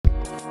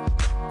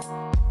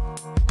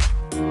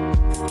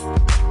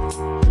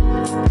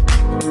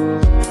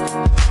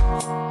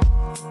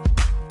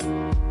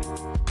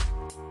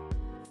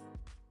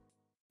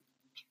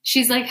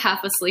She's like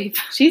half asleep.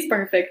 She's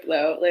perfect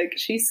though. Like,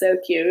 she's so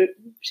cute.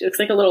 She looks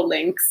like a little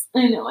lynx.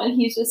 I know, and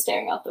he's just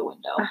staring out the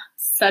window.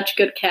 Such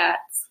good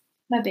cats.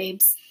 My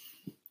babes.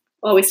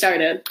 Well, we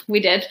started.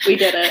 We did. We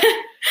did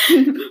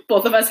it.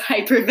 Both of us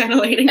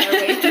hyperventilating our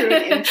way through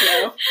an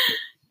intro.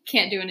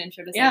 Can't do an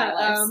intro to save our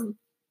lives.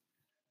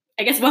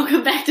 I guess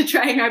welcome back to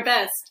Trying Our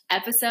Best.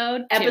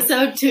 Episode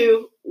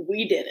 2.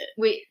 We did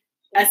it.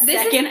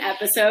 Second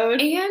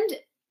episode. And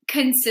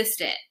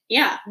consistent.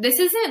 Yeah. This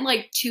isn't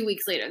like 2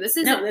 weeks later. This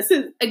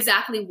is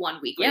exactly 1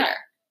 week later.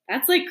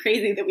 That's like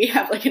crazy that we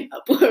have like an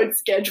upload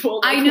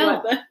schedule. Like, I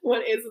know.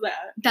 What is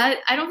that?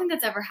 I don't think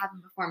that's ever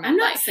happened before in my I'm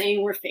life. not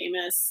saying we're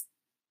famous.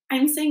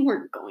 I'm saying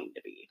we're going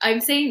to be.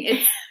 I'm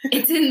saying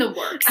it's in the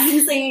works.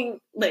 I'm saying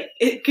like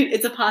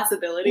it's a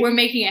possibility. We're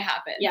making it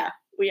happen. Yeah,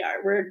 we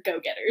are. We're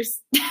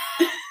go-getters.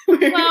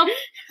 Well,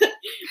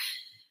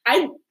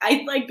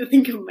 I'd like to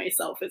think of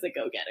myself as a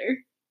go-getter.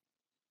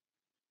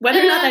 Whether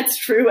or not that's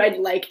true, I'd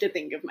like to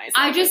think of myself.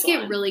 I just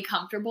get really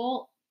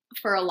comfortable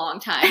for a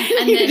long time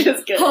and then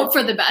hope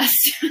for the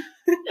best.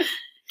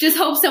 Just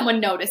hope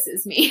someone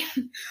notices me.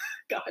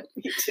 God,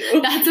 me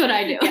too. That's what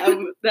I do. Yeah,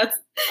 that's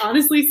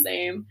honestly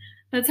same.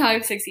 That's how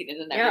I've succeeded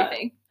in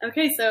everything.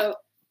 Okay, so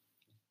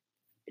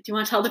do you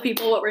want to tell the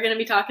people what we're going to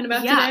be talking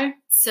about today?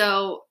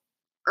 So,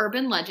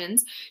 urban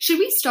legends. Should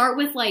we start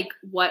with, like,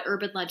 what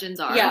urban legends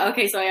are? Yeah,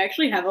 okay, so I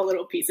actually have a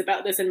little piece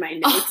about this in my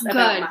notes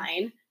about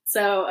mine.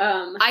 So,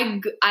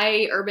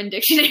 I Urban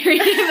Dictionary,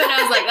 but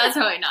I was like, that's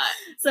probably not.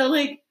 So,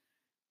 like,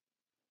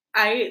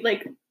 I,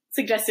 like,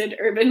 suggested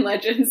urban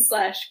legends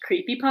 /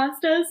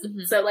 creepypastas.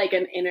 Mm-hmm. So, like,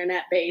 an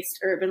internet-based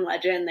urban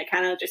legend that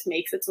kind of just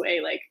makes its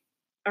way, like,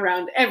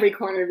 around every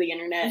corner of the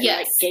internet and,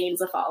 like,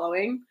 gains a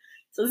following.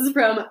 So this is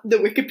from the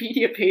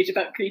Wikipedia page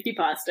about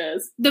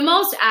creepypastas. The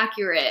most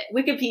accurate.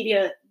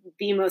 Wikipedia,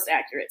 the most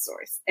accurate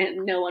source,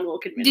 and no one will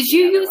convince me. Did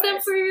you use otherwise.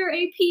 them for your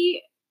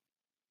AP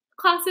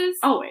classes?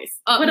 Always.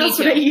 What else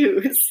would I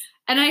use?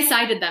 And I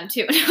cited them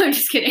too. No, I'm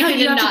just kidding. No, I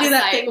did not do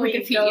that cite thing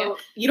Wikipedia.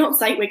 You don't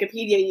cite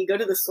Wikipedia. You go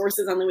to the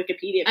sources on the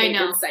Wikipedia page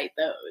and cite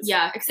those.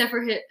 Yeah, except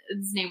for his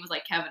name was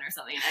like Kevin or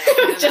something. And I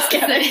don't think just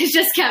Kevin. It's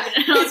just Kevin.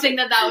 I don't think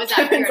that was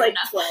accurate like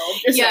enough. 12.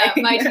 Yeah,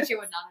 my teacher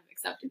would not have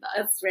accepted that.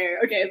 That's fair.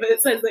 Okay, but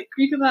it says that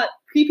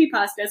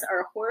creepypastas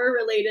are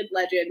horror-related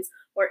legends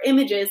or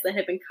images that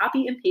have been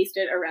copy and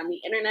pasted around the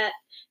internet.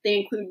 They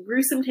include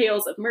gruesome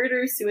tales of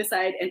murder,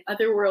 suicide, and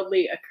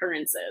otherworldly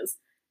occurrences.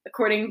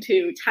 According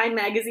to Time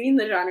magazine,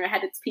 the genre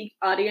had its peak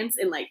audience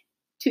in, like,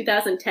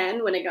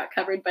 2010 when it got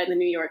covered by the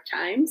New York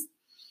Times.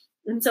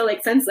 And so,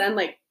 like, since then,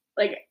 like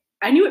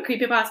I knew what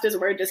creepypastas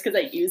were just because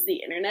I used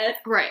the internet.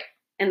 Right.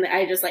 And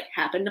I just, like,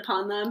 happened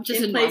upon them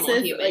just in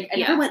places. Like, I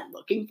never went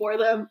looking for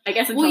them, I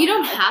guess. Well, you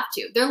don't have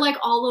to. They're, like,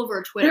 all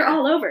over Twitter. They're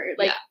all over.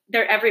 Like,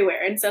 they're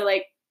everywhere. And so,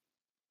 like,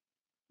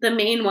 the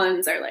main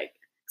ones are, like,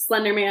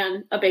 Slender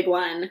Man, a big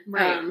one.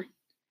 Right.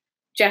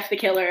 Jeff the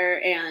Killer,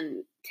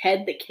 and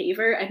Ted the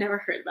Caver. I never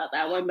heard about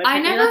that one, but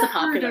that's a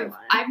popular one.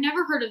 I've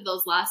never heard of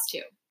those last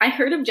two. I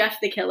heard of Jeff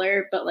the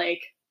Killer, but,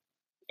 like,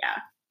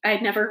 yeah.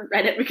 I'd never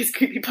read it because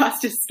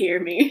creepypastas scare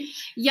me.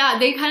 Yeah,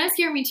 they kind of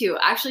scare me too.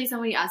 Actually,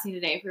 somebody asked me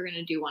today if we were going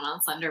to do one on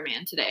Slender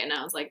Man today, and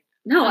I was like,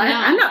 no,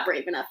 I'm not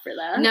brave enough for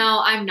that. No,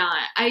 I'm not.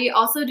 I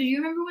also, do you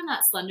remember when that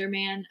Slender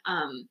Man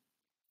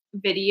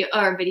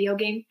video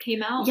game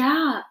came out?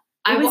 Yeah.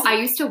 I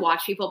used to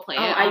watch people play it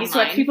online. I used to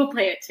watch people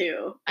play it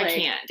too. Like, I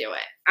can't do it.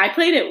 I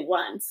played it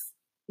once.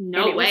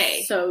 No way. It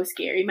was so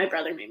scary. My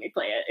brother made me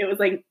play it. It was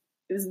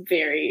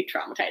very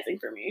traumatizing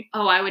for me.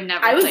 Oh, I would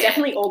never. I was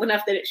definitely old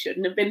enough that it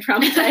shouldn't have been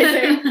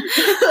traumatizing.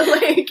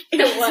 Like,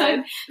 it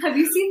was. Have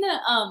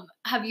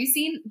you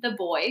seen The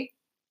Boy?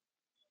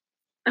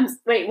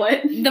 Wait,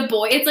 what? The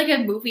Boy. It's like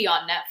a movie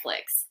on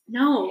Netflix.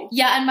 No.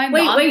 Yeah, and my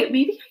mom. Wait,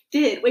 maybe I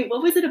did. Wait,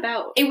 what was it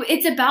about?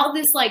 It's about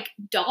this, like,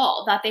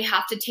 doll that they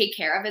have to take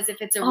care of as if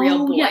it's a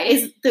real boy. Yeah.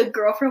 Is the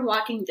girl from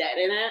Walking Dead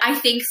in it? I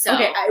think so.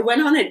 Okay, I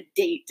went on a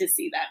date to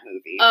see that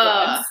movie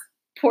once.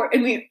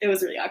 It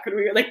was really awkward.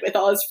 We were, like, with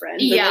all his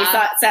friends. And they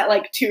sat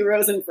like 2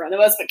 rows in front of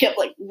us, but kept,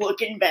 like,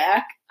 looking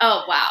back.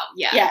 Oh, wow.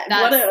 Yeah.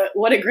 Yeah,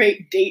 what a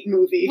great date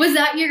movie. Was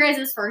that your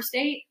guys' first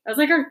date? That was,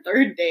 like, our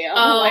 3rd date. I don't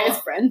know why his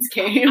friends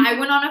came. I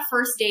went on a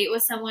first date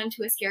with someone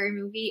to a scary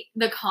movie,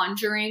 The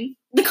Conjuring.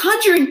 The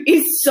Conjuring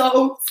is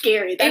so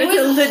scary. That is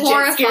a legit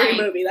horrifying. Scary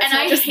movie. That's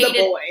not just The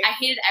Boy. I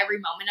hated every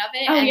moment of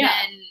it.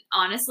 Then,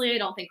 honestly, I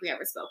don't think we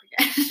ever spoke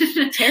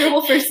again.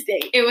 Terrible first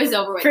date. It was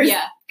over with,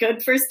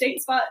 Good first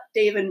date spot,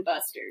 Dave and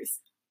Buster's.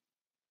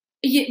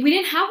 We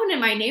didn't have one in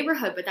my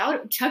neighborhood, but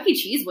Chuck E.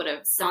 Cheese would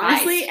have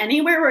sufficed. Honestly,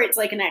 anywhere where it's,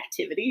 like, an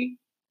activity.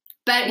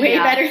 But, way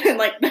better than,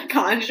 like, The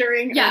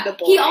Conjuring or The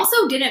Boy. He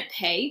also didn't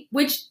pay,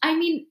 which, I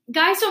mean,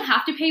 guys don't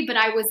have to pay, but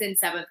I was in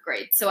 7th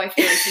grade, so I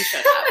feel like he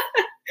should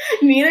have.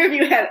 Neither of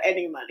you had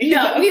any money.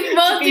 No, we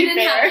both didn't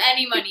have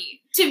any money,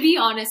 to be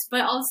honest.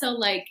 But also,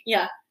 like,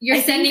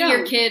 you're sending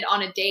your kid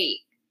on a date.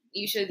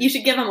 You should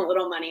give them a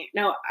little money.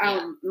 No,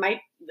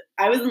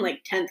 I was in,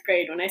 like, 10th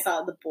grade when I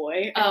saw The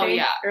Boy. I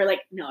think. Or,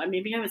 like, no,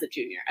 maybe I was a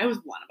junior. I was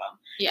one of them.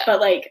 Yeah.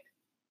 But, like,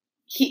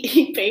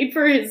 he paid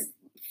for his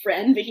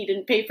friend, but he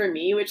didn't pay for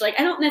me, which, like,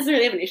 I don't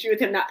necessarily have an issue with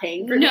him not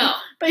paying for me.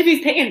 But if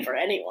he's paying for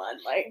anyone,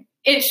 like...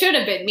 It should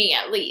have been me,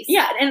 at least.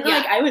 Yeah, and,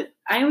 like,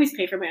 I always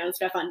pay for my own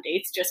stuff on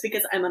dates just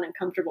because I'm an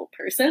uncomfortable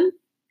person,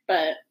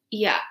 but...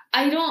 Yeah,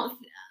 I don't...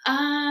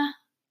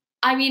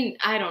 I mean,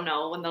 I don't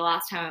know when the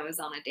last time I was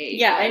on a date.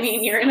 Yeah, I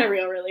mean, you're in a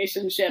real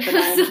relationship. And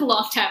This is a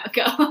long time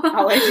ago.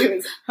 all I do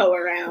is hoe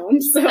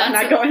around, so I'm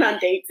not going on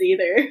dates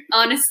either.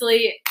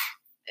 Honestly,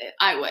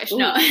 I wish.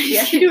 No. We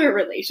have to do a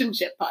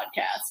relationship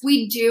podcast.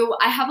 We do.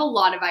 I have a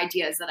lot of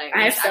ideas that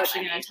I was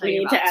actually going to tell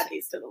you about. We need to add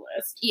these to the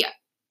list. Yeah.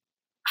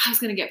 I was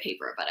going to get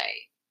paper, but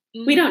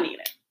we don't need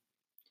it.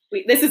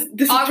 This is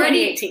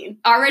already 2018.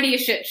 Already a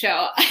shit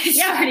show.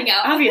 Starting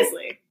out.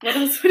 Obviously. What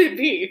else would it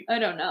be? I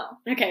don't know.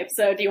 Okay,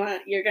 so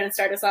you're going to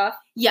start us off?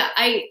 Yeah,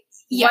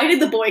 Why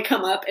did the boy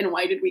come up and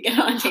why did we get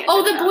on tangent?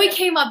 Oh, the boy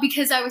came up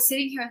because I was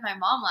sitting here with my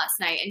mom last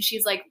night and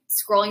she's like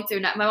scrolling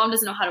through my mom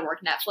doesn't know how to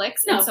work Netflix,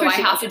 and so I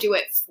have to do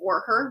it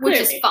for her, which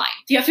is fine.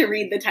 Do you have to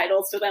read the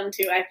titles to them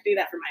too? I have to do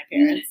that for my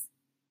parents.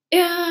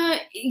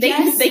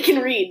 They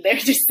can read. They're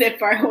just that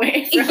far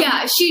away from...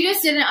 Yeah, she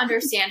just didn't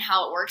understand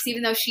how it works,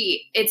 even though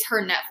it's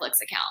her Netflix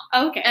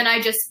account. Okay. And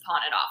I just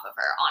pawn it off of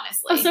her,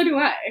 honestly. Oh, so do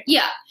I.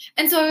 Yeah.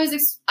 And so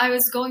I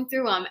was going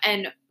through them,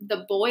 and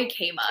the boy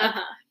came up,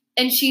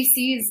 and she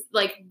sees,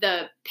 like,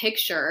 the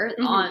picture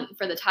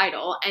for the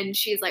title, and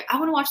she's like, I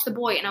want to watch The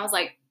Boy. And I was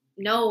like,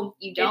 no,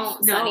 you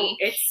don't, Sunny.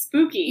 No, it's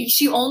spooky.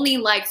 She only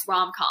likes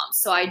rom-coms,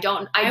 so I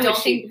don't know. I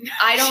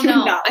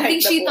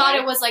think she thought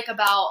it was, like,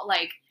 about,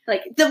 like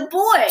the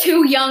boy,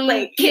 two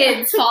young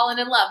kids falling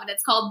in love, and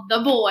it's called The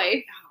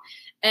Boy.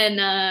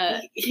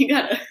 And you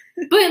gotta,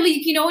 but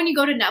like, you know, when you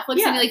go to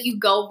Netflix and like you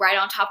go right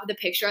on top of the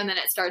picture, and then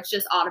it starts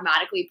just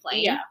automatically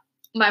playing. Yeah,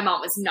 my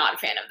mom was not a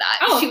fan of that.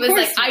 Oh, she was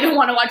like, I don't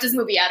want to watch this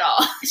movie at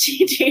all.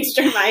 She changed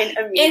her mind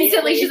immediately.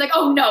 Instantly, she's like,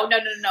 oh no.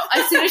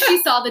 As soon as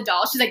she saw the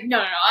doll, she's like, no,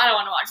 I don't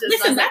want to watch this.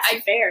 Listen,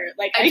 that's fair.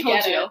 Like, I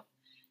told you.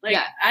 Like,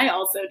 yeah, I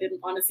also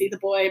didn't want to see The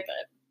Boy,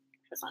 but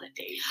was on a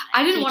date.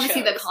 I didn't want to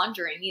see The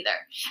Conjuring either.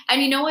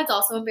 And you know what's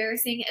also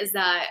embarrassing is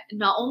that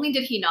not only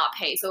did he not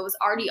pay, so it was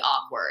already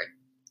awkward.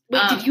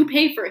 Wait, did you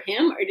pay for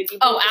him, or did you?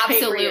 Oh,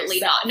 absolutely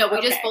not. No, we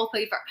just both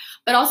paid for.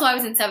 But also, I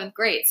was in 7th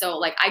grade, so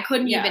like I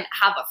couldn't even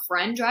have a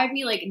friend drive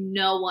me. Like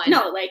no one,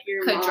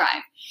 your could mom.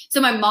 drive.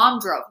 So my mom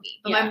drove me,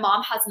 but my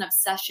mom has an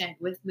obsession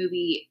with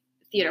movie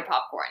theater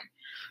popcorn.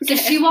 So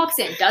she walks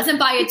in, doesn't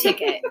buy a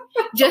ticket,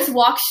 just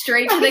walks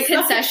straight to the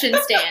concession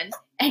stand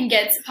and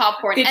gets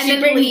popcorn, and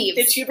then leaves.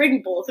 Did she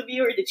bring both of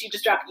you, or did she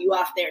just drop you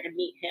off there to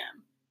meet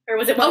him? Or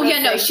was it?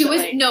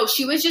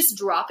 She was just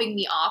dropping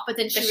me off, but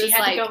then she was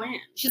like, to go in.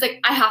 She's like,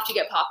 I have to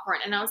get popcorn,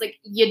 and I was like,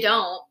 you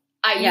don't.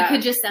 You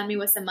could just send me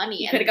with some money.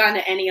 You could have gone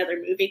to any other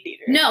movie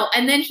theater. No,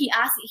 and then he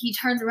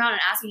turns around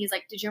and asks me, he's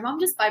like, did your mom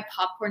just buy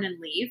popcorn and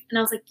leave? And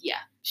I was like, yeah,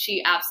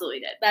 she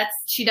absolutely did.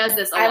 She does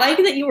this a lot. I like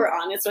that you were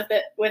honest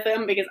with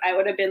him, because I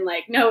would have been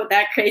like, no,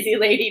 that crazy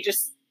lady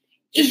just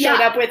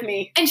showed up with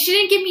me. And she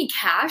didn't give me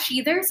cash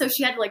either, so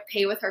she had to like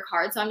pay with her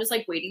card. So I'm just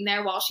like waiting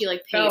there while she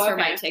like pays for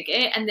my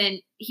ticket. And then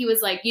he was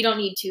like, you don't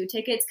need 2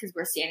 tickets because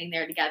we're standing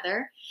there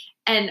together.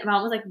 And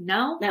Mom was like,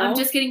 no, I'm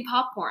just getting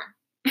popcorn.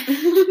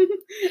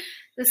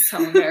 This is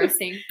so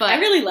embarrassing. But I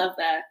really love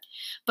that.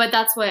 But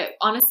that's what,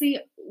 honestly,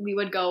 we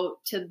would go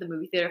to the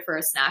movie theater for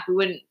a snack. We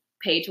wouldn't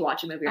pay to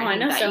watch a movie or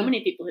anything. I know so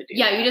many people who do that.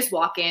 Yeah, you just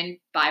walk in,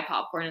 buy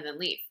popcorn, and then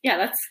leave. Yeah,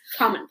 that's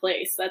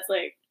commonplace. That's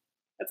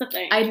a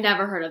thing. I'd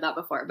never heard of that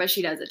before, but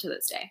she does it to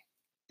this day.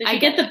 Did you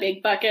get the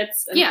big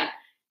buckets? Yeah.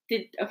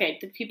 Did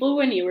people,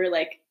 when you were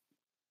like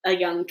a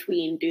young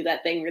tween, do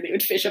that thing where they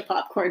would fish a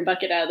popcorn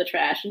bucket out of the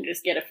trash and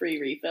just get a free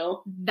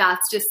refill?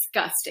 That's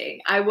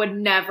disgusting. I would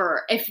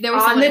never. If there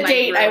was on the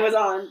date I was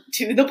on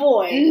to The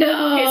Boy,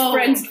 no, his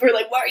friends were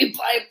like, "Why are you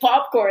buying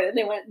popcorn?" And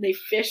they went and they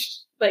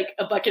fished like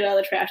a bucket out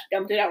of the trash,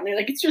 dumped it out, and they're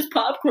like, "It's just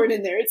popcorn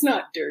in there. It's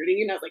not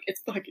dirty." And I was like,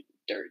 "It's fucking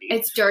dirty.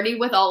 It's dirty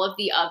with all of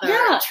the other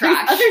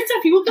trash, other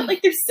stuff. People put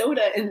like their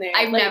soda in there."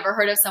 I've never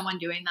heard of someone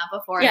doing that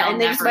before. Yeah,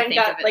 and they just went and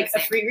got like a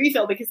free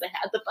refill because they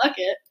had the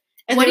bucket.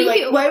 And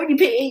why would you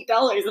pay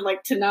 $8 and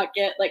like to not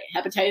get like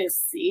hepatitis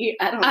C?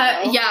 I don't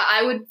know. Yeah,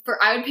 I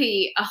would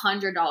pay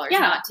 $100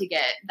 not to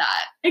get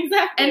that.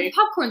 Exactly. And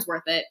popcorn's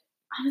worth it.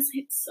 Honestly,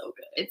 it's so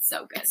good. It's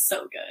so good. It's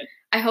so good.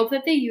 I hope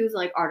that they use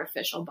like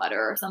artificial butter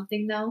or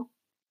something though.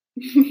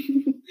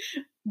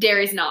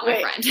 Dairy's not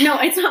my friend. No,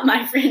 it's not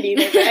my friend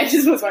either, but I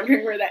just was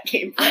wondering where that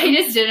came from.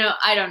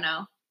 I don't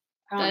know.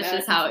 That's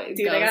just how it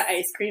goes. I got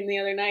ice cream the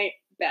other night.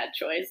 Bad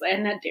choice. I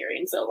hadn't had dairy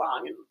in so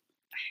long, and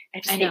I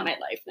just hate my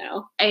life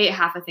now. I ate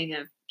half a thing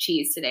of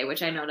cheese today,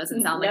 which I know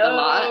doesn't sound like a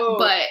lot,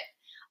 but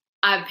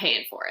I'm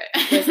paying for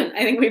it. Listen,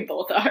 I think we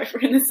both are.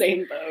 We're in the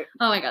same boat.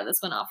 Oh my god, this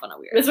went off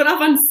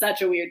on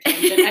such a weird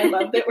tangent. I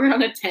love that we're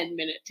on a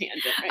 10-minute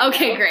tangent right now.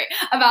 Okay, great.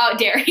 About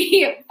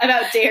dairy.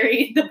 About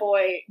dairy, The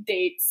Boy,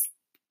 dates,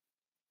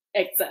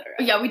 etc.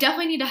 Yeah, we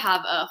definitely need to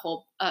have a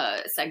whole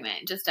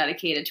segment just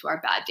dedicated to our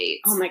bad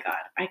dates. Oh my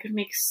god, I could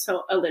make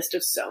a list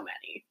of so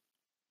many.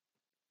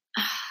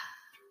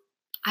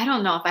 I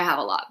don't know if I have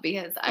a lot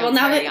because I was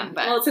very young.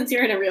 But since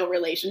you're in a real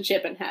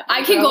relationship and have,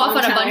 I can go off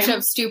on a bunch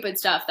of stupid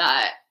stuff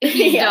that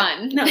he's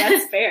done. No,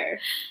 that's fair.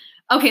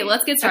 Okay,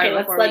 let's get started.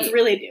 Okay, let's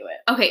really do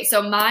it. Okay,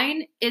 so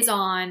mine is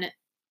on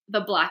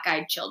the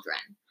Black-Eyed Children.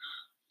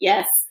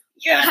 Yes.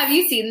 Have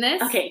you seen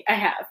this? Okay, I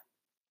have.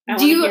 I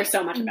want to hear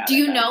so much about it. Do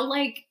you know,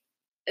 like,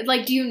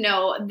 do you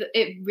know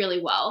it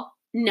really well?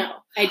 No,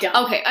 I don't.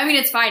 Okay, I mean,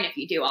 it's fine if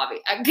you do,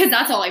 obviously, because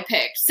that's all I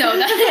picked. So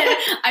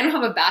I don't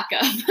have a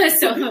backup.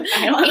 So I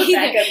don't have a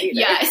backup either.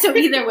 Yeah, so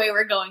either way,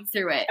 we're going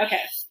through it. Okay.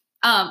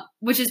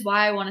 Which is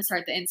why I want to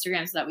start the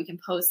Instagram so that we can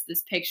post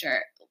this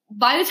picture.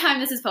 By the time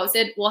this is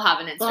posted, we'll have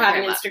an Instagram. We'll have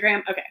an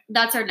Instagram. Okay.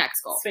 That's our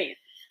next goal. Sweet.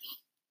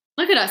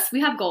 Look at us.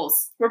 We have goals.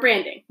 We're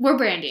branding.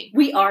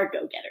 We are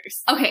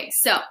go-getters. Okay,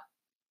 so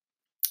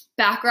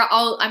background.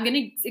 I'm going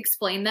to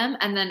explain them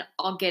and then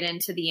I'll get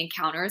into the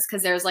encounters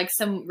because there's like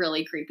some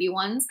really creepy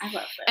ones. I love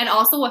this. And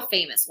also a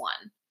famous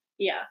one.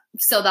 Yeah.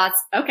 So that's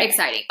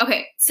exciting.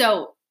 Okay,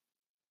 so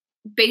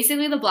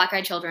basically the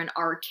Black-Eyed Children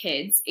are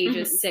kids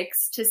ages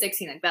 6 to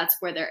 16. Like that's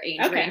where their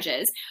age range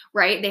is,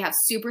 right? They have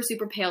super,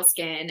 super pale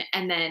skin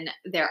and then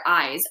their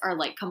eyes are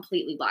like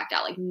completely blacked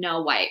out, like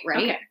no white,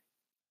 right? Okay.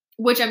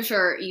 Which I'm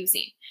sure you've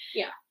seen.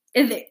 Yeah.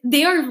 And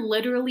they are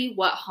literally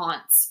what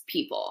haunts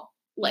people.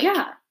 Like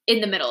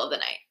in the middle of the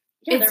night.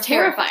 Yeah, it's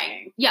terrifying.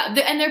 Horrifying. Yeah.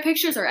 And their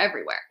pictures are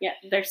everywhere. Yeah.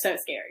 They're so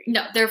scary.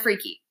 No, they're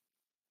freaky.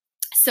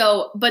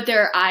 So, but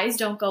their eyes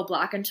don't go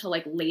black until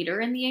like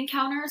later in the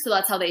encounter. So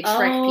that's how they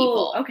trick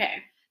people.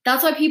 Okay.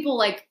 That's why people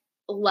like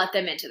let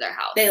them into their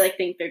house. They like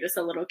think they're just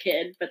a little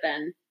kid, but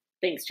then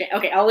things change.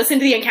 Okay, I'll listen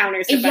to the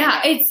encounters.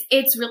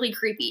 It's really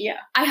creepy.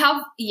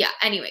 Yeah.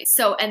 Anyway,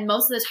 so, and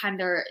most of the time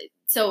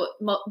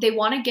they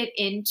want to get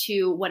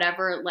into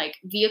whatever like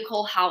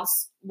vehicle,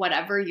 house,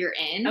 whatever you're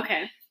in.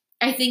 Okay.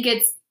 I think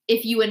it's,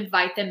 if you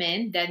invite them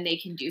in, then they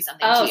can do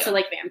something to you. Oh, so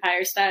like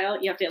vampire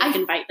style? You have to like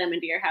invite them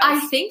into your house?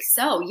 I think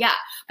so, yeah.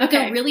 But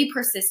they're really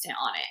persistent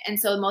on it. And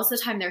so most of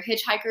the time they're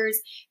hitchhikers,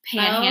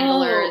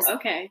 panhandlers. Oh,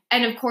 okay.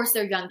 And of course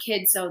they're young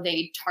kids, so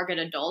they target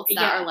adults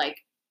that are like...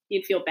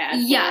 You'd feel bad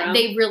for them.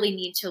 They really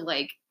need to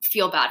like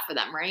feel bad for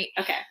them, right?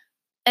 Okay.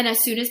 And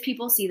as soon as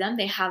people see them,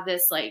 they have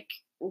this like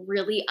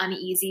really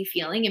uneasy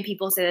feeling. And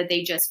people say that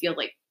they just feel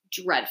like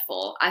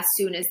dreadful as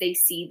soon as they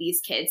see these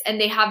kids, and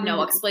they have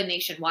no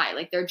explanation why.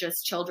 Like they're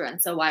just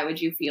children, so why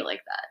would you feel like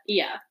that?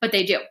 Yeah, but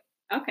they do.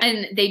 Okay.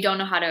 And they don't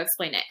know how to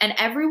explain it, and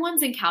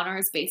everyone's encounter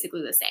is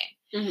basically the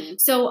same.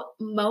 So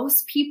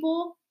most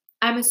people,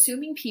 I'm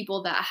assuming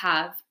people that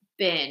have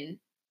been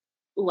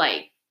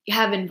like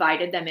have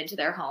invited them into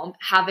their home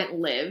haven't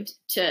lived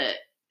to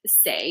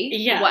say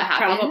what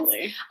happens.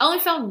 Probably. I only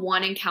found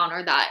one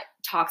encounter that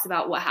talks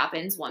about what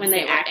happens once when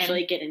they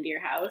actually get into your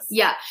house.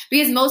 Yeah,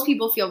 because most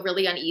people feel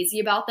really uneasy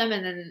about them,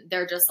 and then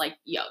they're just like,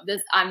 "Yo,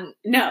 I don't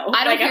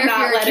care if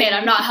you're a kid.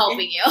 I'm not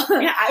helping you."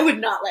 Yeah, I would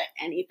not let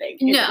anything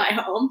into my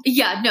home.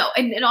 Yeah, no,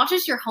 and not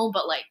just your home,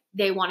 but like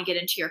they want to get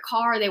into your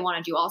car, they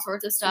want to do all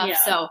sorts of stuff. Yeah.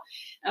 So,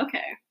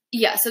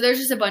 so there's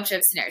just a bunch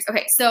of scenarios.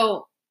 Okay,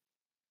 so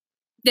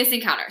this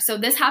encounter. So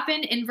this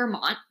happened in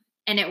Vermont,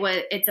 and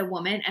it's a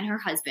woman and her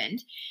husband,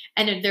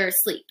 and they're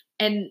asleep,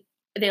 and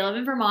they live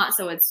in Vermont,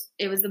 so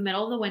it was the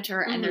middle of the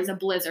winter, and there's a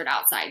blizzard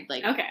outside.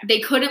 Like they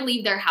couldn't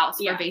leave their house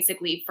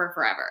for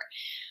forever.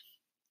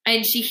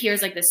 And she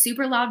hears like this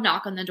super loud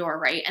knock on the door,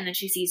 right? And then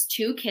she sees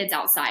two kids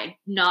outside,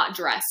 not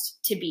dressed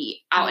to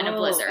be out in a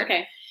blizzard.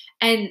 Okay.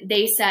 And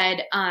they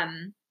said,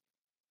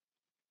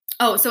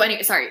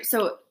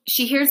 so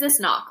she hears this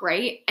knock,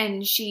 right?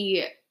 And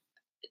she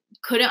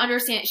didn't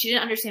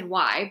understand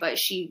why, but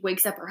she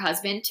wakes up her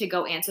husband to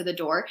go answer the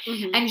door.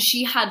 And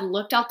she had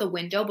looked out the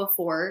window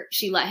before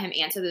she let him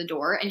answer the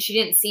door, and she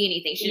didn't see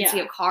anything. She didn't see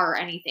a car or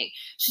anything.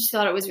 She just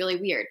thought it was really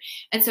weird.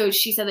 And so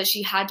she said that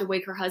she had to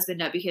wake her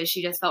husband up because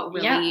she just felt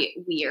really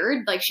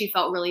weird. Like she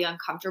felt really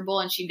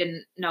uncomfortable and she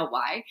didn't know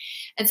why.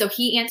 And so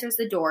he answers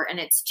the door, and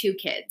it's two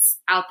kids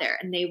out there,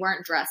 and they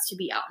weren't dressed to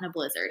be out in a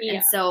blizzard.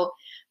 And so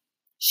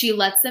she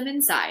lets them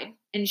inside,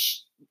 and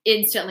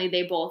instantly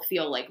they both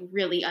feel like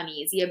really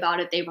uneasy about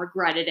it. They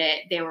regretted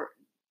it. They were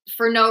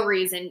for no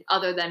reason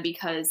other than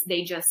because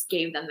they just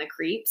gave them the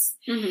creeps.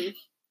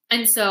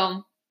 And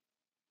so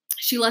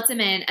she lets them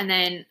in, and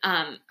then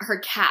her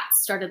cat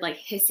started like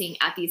hissing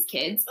at these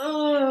kids.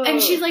 And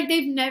she's like,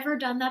 they've never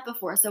done that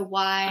before, so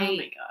why? Oh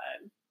my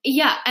god.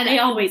 Yeah, and they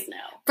always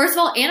know. First of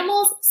all,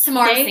 animals,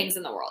 smartest things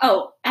in the world.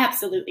 Oh,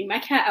 absolutely. My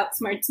cat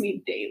outsmarts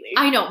me daily.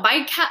 I know.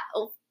 My cat,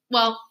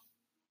 well,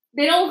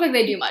 they don't look like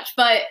they do much,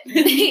 but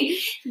they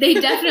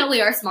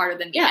definitely are smarter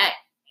than me. Yeah.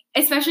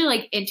 Especially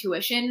like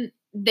intuition,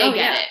 they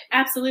get it.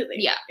 Absolutely.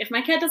 Yeah. If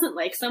my cat doesn't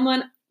like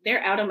someone,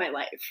 they're out of my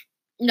life.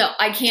 No,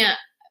 I can't.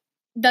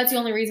 That's the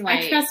only reason why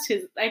I trust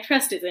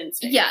his instincts.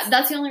 Yeah,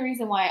 that's the only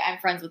reason why I'm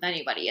friends with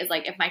anybody is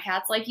like if my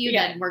cats like you,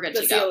 then we're good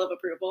to go. The seal of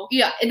approval.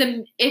 Yeah.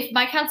 If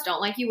my cats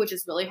don't like you, which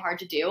is really hard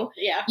to do,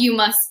 you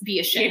must be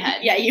a shithead.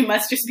 Yeah, you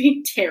must just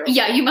be terrible.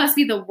 Yeah, you must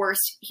be the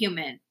worst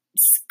human.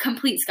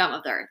 Complete scum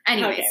of the earth.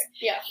 Anyways. Okay.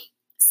 Yeah.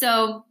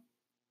 So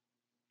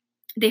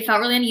they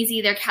felt really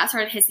uneasy. Their cat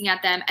started hissing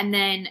at them. And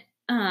then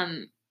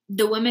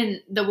the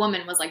woman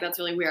was like, that's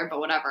really weird, but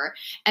whatever.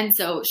 And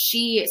so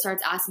she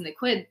starts asking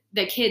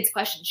the kids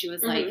questions. She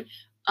was like,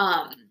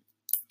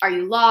 are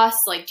you lost?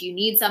 Like, do you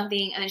need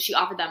something? And then she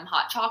offered them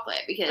hot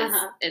chocolate because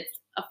it's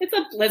a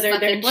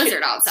blizzard. There's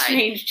blizzard outside.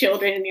 Strange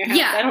children in your house.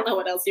 Yeah. I don't know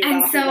what else you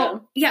would offer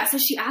them. Yeah, so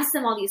she asked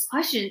them all these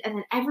questions, and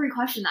then every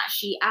question that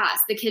she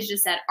asked, the kids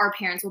just said, our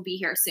parents will be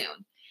here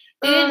soon.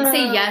 They didn't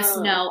say yes,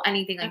 no,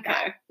 anything like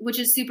that, which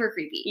is super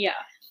creepy. Yeah.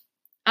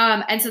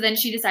 And so then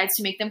she decides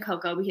to make them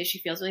cocoa because she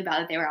feels really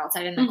bad that they were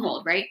outside in the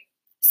cold, right?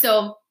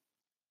 So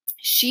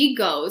she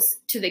goes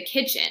to the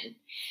kitchen,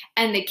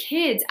 and the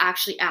kids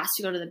actually ask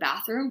to go to the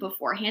bathroom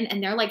beforehand,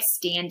 and they're like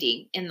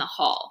standing in the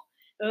hall,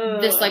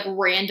 this like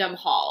random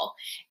hall.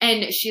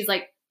 And she's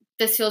like,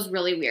 this feels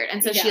really weird.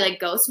 And so she like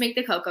goes to make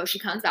the cocoa. She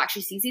comes back.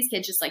 She sees these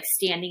kids just like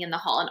standing in the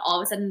hall, and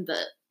all of a sudden the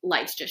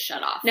lights just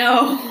shut off.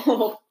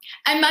 No.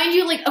 And mind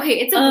you, like, okay,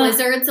 it's a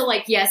blizzard, so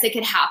like, yes, it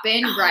could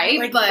happen, right?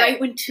 Like, but right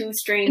when two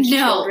strange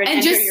children and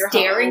enter just your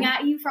staring home.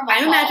 at you from a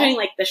I'm hall. imagining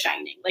like The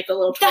Shining, like the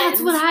little twins.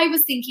 That's what I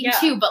was thinking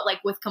too, but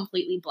like with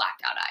completely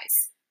blacked out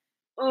eyes.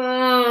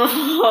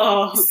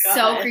 Oh, God.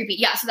 So creepy.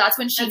 Yeah, so that's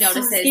when she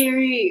notices. So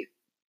scary.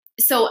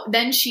 So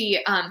then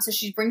she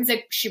brings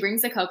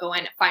the cocoa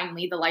in.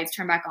 Finally, the lights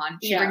turn back on.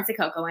 She brings the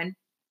cocoa in.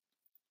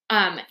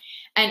 And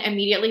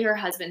immediately her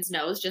husband's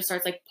nose just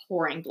starts like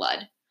pouring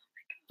blood,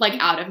 like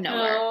out of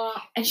nowhere.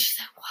 And she's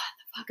like, what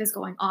the fuck is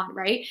going on,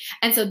 right?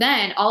 And so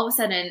then all of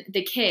a sudden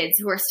the kids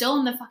who are still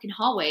in the fucking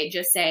hallway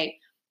just say,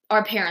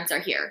 our parents are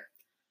here.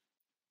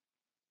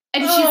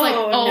 And she's like,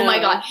 oh my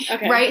God.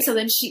 Okay. Right? So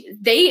then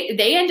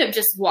they end up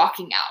just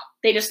walking out.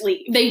 They just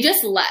leave. They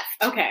just left.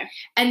 Okay.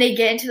 And they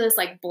get into this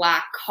like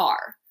black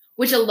car,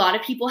 which a lot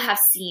of people have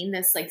seen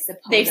this like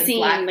supposed They've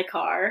seen the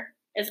car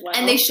as well.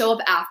 And they show up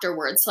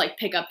afterwards to like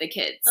pick up the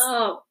kids.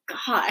 Oh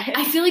God.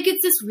 I feel like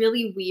it's this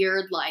really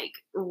weird like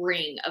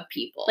ring of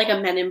people. Like a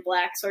Men in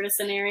Black sort of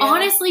scenario.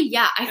 Honestly,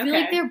 yeah. I feel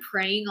like they're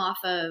preying off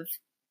of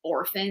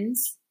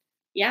orphans.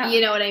 Yeah.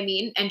 You know what I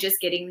mean? And just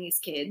getting these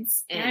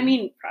kids. And, I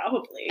mean,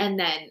 probably. And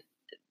then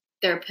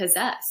they're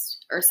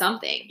possessed or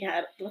something.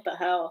 Yeah, what the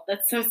hell?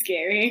 That's so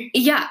scary.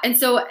 Yeah, and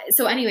so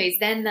anyways,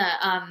 then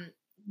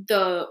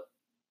the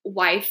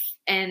wife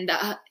and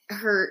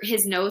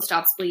his nose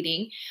stops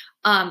bleeding,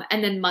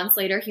 and then months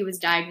later he was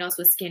diagnosed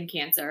with skin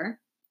cancer,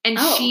 and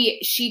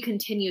she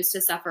continues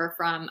to suffer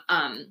from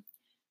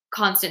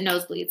constant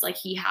nosebleeds like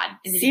he had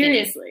in the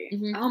Seriously?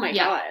 Mm-hmm. Oh my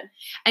God.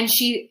 And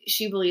she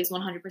believes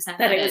 100%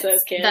 that it was those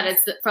kids. That it's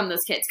from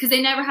those kids because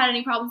they never had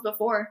any problems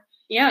before.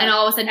 Yeah. And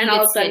all of a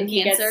sudden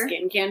he gets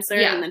skin cancer.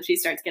 Yeah. And then she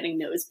starts getting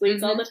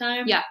nosebleeds all the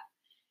time. Yeah.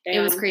 Damn.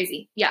 It was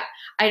crazy. Yeah.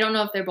 I don't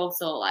know if they're both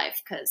still alive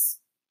because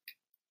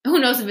who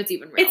knows if it's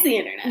even real. It's the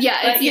internet.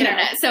 Yeah, it's the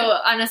internet. So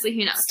honestly,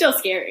 who knows? Still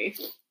scary.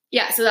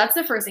 Yeah. So that's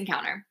the first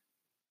encounter.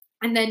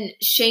 And then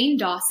Shane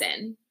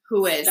Dawson,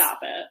 who is... Stop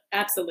it.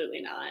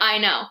 Absolutely not. I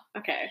know.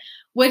 Okay.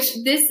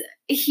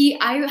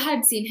 I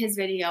had seen his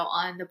video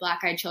on the Black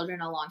Eyed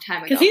Children a long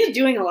time ago. Because he's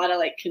doing a lot of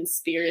like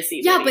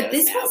conspiracy videos but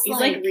this now. He's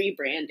like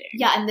rebranding.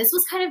 Yeah, and this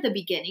was kind of the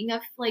beginning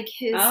of like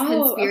his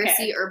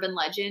conspiracy urban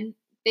legend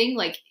thing.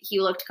 Like he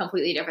looked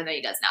completely different than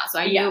he does now. So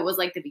I knew it was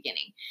like the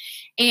beginning.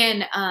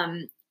 And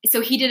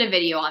so he did a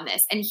video on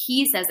this, and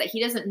he says that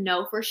he doesn't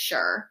know for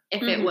sure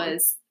if it was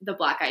the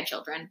Black Eyed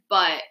Children,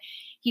 but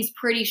he's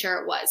pretty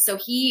sure it was. So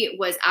he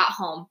was at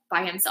home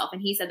by himself,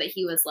 and he said that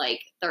he was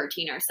like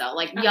 13 or so,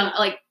 like young,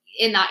 like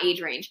in that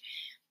age range.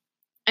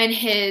 And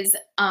his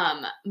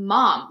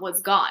mom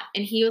was gone,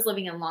 and he was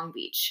living in Long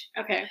Beach.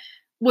 Okay.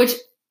 Which,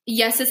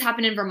 yes, this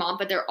happened in Vermont,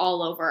 but they're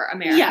all over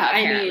America,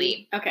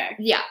 apparently. I mean, okay.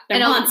 Yeah. They're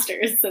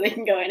monsters, so they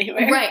can go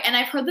anywhere. Right. And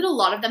I've heard that a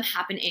lot of them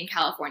happen in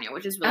California,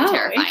 which is really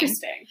terrifying.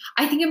 Interesting.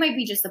 I think it might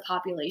be just the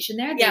population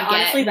there. Yeah,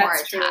 honestly,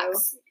 that's true.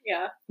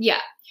 Yeah. Yeah.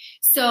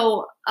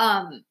 So,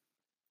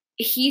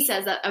 he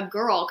says that a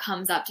girl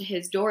comes up to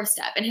his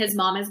doorstep, and his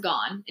mom is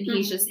gone, and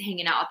he's just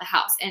hanging out at the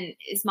house, and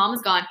his mom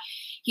is gone.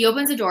 He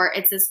opens the door.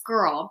 It's this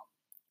girl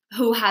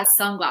who has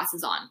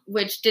sunglasses on,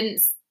 which didn't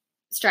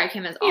strike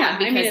him as odd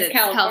because it's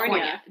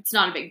California. It's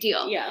not a big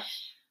deal. Yeah.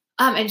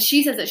 And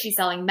she says that she's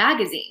selling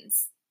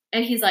magazines,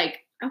 and he's like,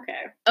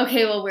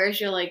 okay, well,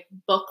 where's your like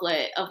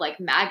booklet of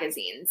like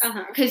magazines?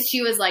 Because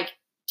she was like,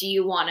 do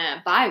you want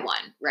to buy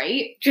one?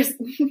 Right? Just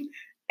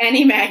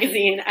any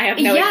magazine. I have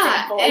no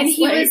examples. And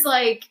he was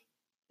like,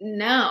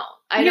 no,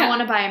 I don't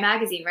want to buy a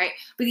magazine, right?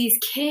 But these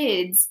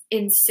kids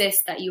insist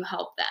that you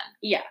help them.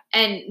 Yeah.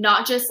 And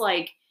not just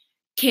like,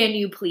 can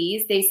you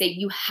please? They say,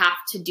 you have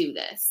to do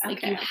this.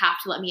 Like, you have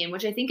to let me in,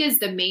 which I think is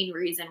the main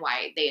reason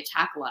why they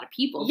attack a lot of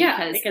people.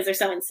 Yeah, because they're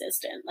so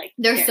insistent. Like,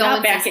 they're so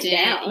not insistent.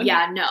 Backing down.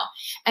 Yeah, no.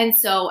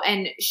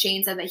 And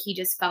Shane said that he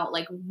just felt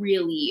like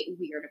really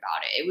weird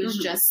about it. It was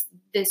just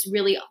this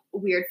really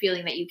weird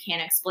feeling that you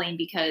can't explain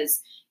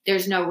because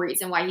there's no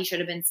reason why he should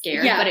have been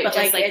scared. Yeah, but it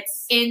just like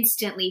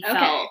instantly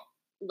felt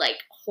like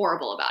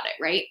horrible about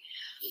it, right?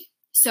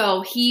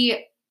 So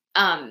he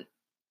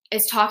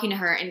is talking to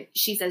her, and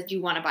she says, do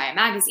you want to buy a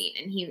magazine?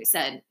 And he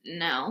said,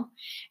 no.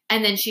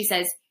 And then she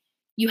says,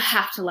 you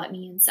have to let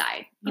me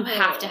inside. You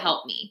have to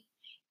help me.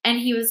 And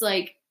he was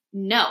like,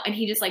 no. And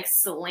he just like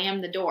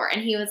slammed the door.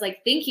 And he was like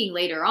thinking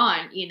later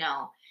on, you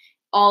know,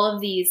 all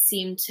of these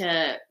seem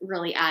to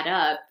really add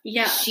up.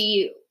 Yeah.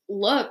 She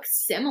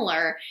looks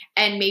similar,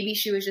 and maybe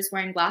she was just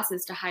wearing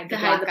glasses to hide the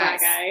black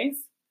eyes.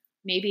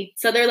 Maybe.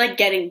 So they're like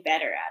getting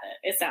better at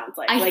it, it sounds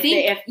like. I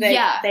think if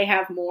they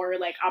have more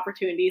like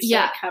opportunities to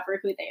like, cover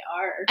who they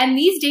are. And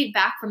these date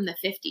back from the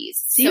 50s.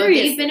 Seriously? So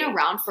they've been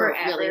around for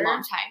a really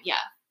long time. Yeah.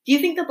 Do you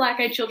think the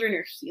black-eyed children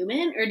are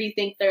human, or do you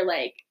think they're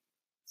like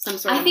some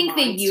sort of monster?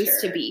 they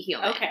used to be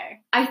human. Okay.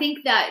 I think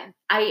that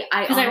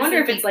because I wonder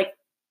if it's like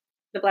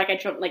the black-eyed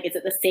children, like is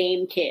it the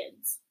same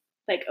kids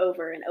like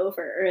over and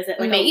over, or is it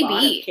like maybe a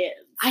lot of kids?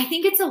 I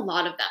think it's a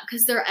lot of them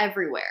because they're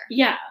everywhere.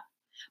 Yeah.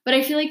 But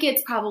I feel like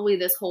it's probably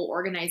this whole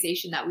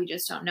organization that we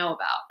just don't know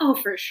about. Oh,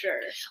 for sure.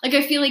 Like,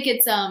 I feel like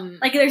it's,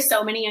 like, there's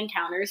so many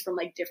encounters from,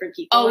 like, different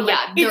people. Oh,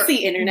 yeah. Like, it's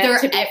the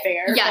internet, to be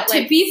fair. Yeah,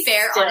 but, to be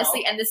fair,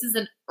 honestly, and this is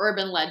an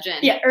urban legend.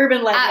 Yeah,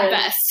 urban legend. At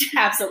best.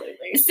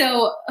 Absolutely.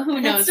 So, who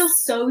knows? It's still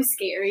so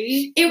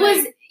scary. It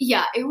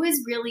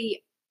was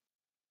really,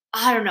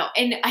 I don't know.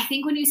 And I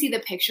think when you see the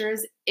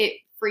pictures, it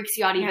freaks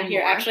you out even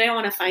more. Actually, I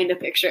want to find a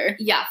picture.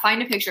 Yeah,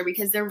 find a picture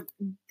because they're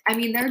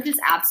just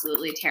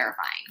absolutely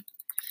terrifying.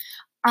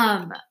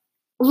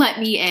 Let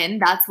me in.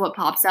 That's what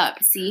pops up.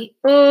 See?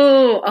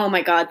 Oh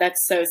my God.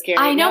 That's so scary.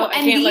 I know. No, I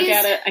can't look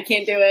at it. I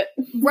can't do it.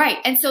 Right.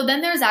 And so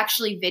then there's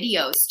actually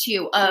videos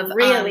too of,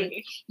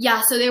 really?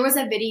 Yeah. So there was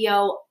a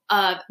video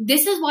of,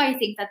 this is why I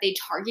think that they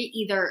target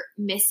either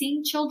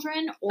missing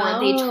children or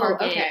they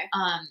target,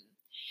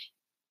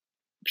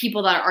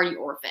 people that are already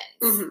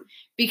orphans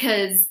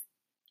because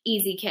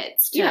easy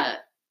kids to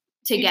get.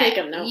 Take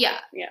them, no? Yeah.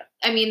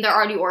 I mean, they're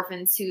already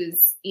orphans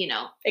who's, you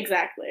know.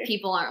 Exactly.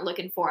 People aren't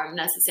looking for them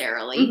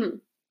necessarily.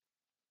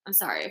 I'm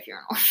sorry if you're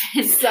an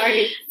orphan.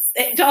 Sorry.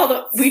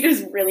 We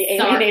just really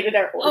alienated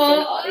our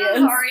orphan audience.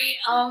 Sorry.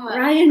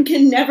 Ryan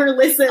can never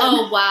listen.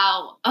 Oh,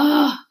 wow.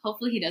 Oh,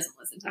 hopefully he doesn't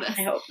listen to this.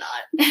 I hope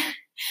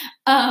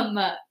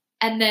not.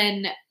 And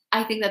then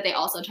I think that they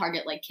also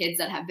target, like, kids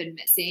that have been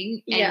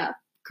missing and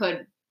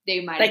they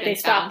might have been they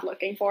stopped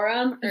looking for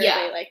them? Or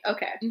they like,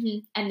 okay.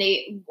 And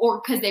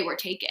because they were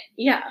taken.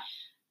 Yeah.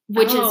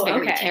 Which is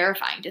very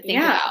terrifying to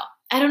think about.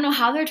 I don't know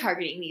how they're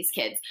targeting these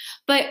kids.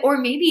 Or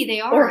maybe they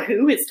are. Or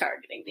who is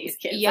targeting these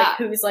kids. Yeah. Like,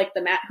 who's like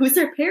who's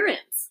their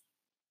parents?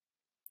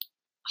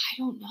 I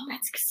don't know.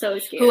 That's so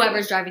scary.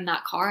 Whoever's driving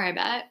that car, I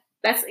bet.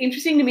 That's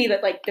interesting to me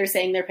that, like, they're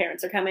saying their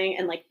parents are coming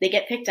and, like, they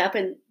get picked up,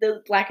 and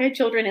the black-eyed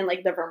children in,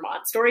 like, the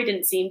Vermont story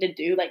didn't seem to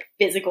do, like,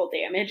 physical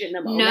damage in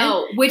the moment.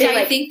 No, which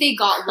I think they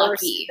got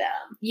lucky.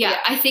 Them. Yeah,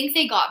 I think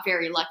they got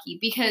very lucky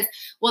because,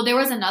 well, there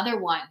was another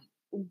one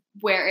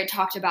where it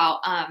talked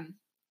about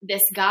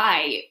this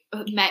guy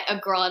met a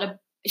girl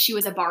she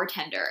was a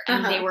bartender,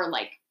 and they were,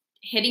 like,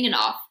 hitting it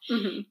off,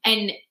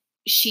 and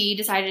she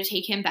decided to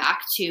take him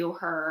back to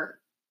her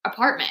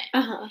apartment.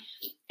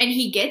 And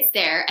he gets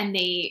there, and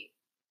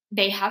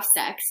they have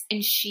sex,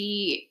 and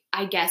she,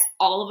 I guess,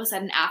 all of a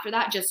sudden after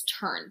that just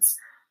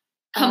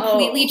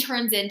completely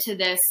turns into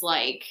this,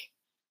 like,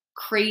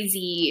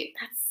 crazy,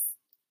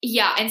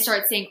 and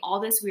starts saying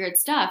all this weird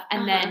stuff,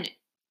 and then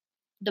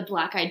the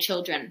black-eyed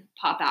children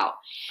pop out.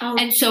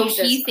 And so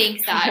he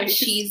thinks that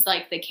she's,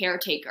 like, the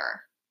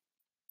caretaker.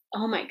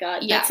 Oh my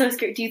God. That's so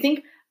scary. Do you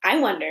think, I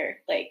wonder,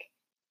 like,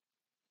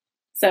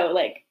 so,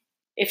 like,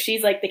 if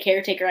she's, like, the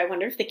caretaker, I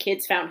wonder if the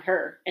kids found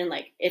her, and,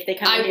 like, if they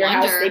come into your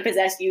house, they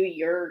possess you,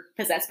 you're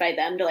possessed by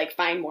them to, like,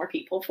 find more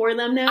people for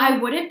them now? I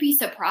wouldn't be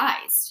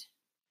surprised.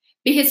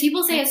 Because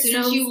people say as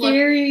soon as you look...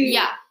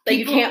 Yeah. Like,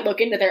 you can't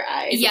look into their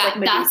eyes. Yeah,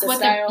 like that's what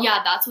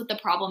that's what the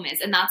problem is.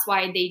 And that's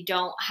why they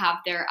don't have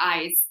their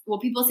eyes... Well,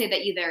 people say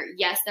that either,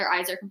 yes, their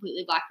eyes are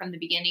completely black from the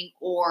beginning,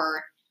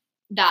 or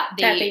that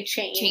they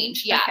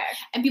change. Yeah. Okay.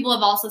 And people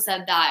have also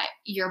said that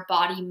your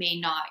body may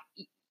not...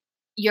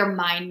 Your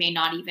mind may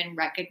not even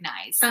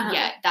recognize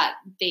yet that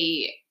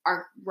they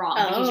are wrong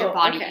because your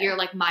body, your,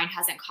 like, mind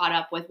hasn't caught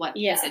up with what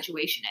the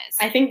situation is.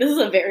 I think this is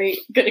a very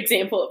good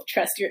example of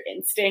trust your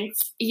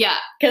instincts. Yeah.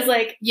 Because,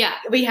 like,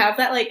 we have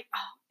that, like,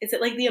 is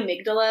it, like, the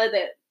amygdala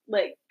that,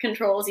 like,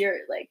 controls your,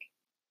 like,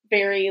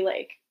 very,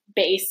 like,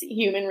 base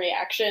human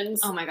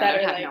reactions? Oh my God,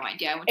 I have no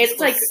idea. I went to school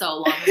like, so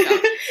long ago.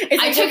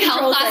 I took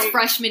health class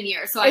freshman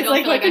year, so I don't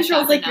feel like I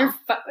should know.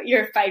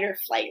 Your fight or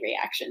flight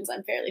reactions,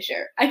 I'm fairly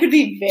sure. I could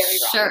be very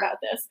wrong about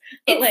this.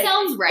 But, it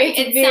sounds right.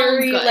 It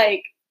sounds good.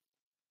 Like,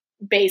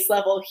 base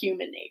level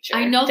human nature.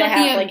 I know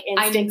that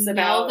instincts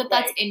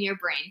that's in your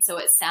brain, so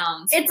it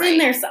sounds it's in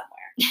there somewhere.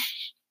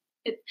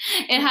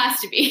 It has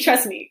to be.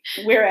 Trust me,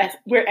 we're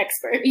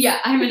experts. Yeah,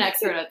 I'm an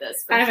expert at this.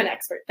 I'm an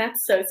expert.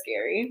 That's so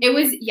scary.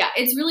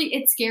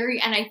 It's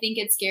scary, and I think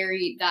it's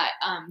scary that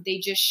they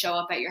just show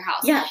up at your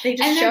house. Yeah, they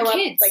just show up.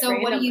 Kids, like, so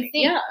randomly. What do you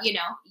think? Yeah. You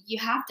know, you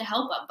have to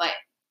help them, but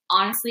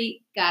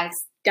honestly, guys,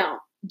 don't.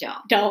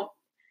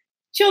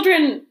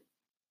 Children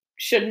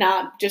should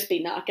not just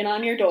be knocking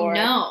on your door.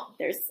 No,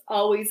 there's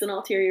always an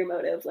ulterior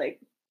motive, like,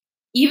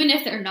 even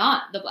if they're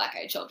not the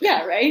black-eyed children.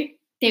 Yeah, right.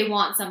 They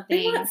want something.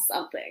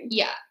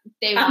 Yeah.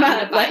 I'm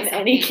not letting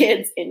any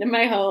kids into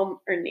my home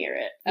or near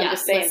it. I'm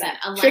just saying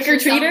that.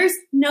 Trick-or-treaters?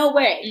 No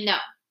way. No.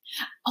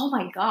 Oh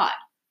my God.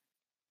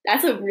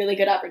 That's a really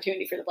good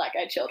opportunity for the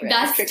black-eyed children.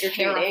 That's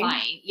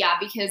terrifying. Yeah,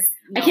 because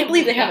I can't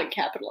believe they haven't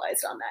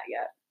capitalized on that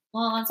yet.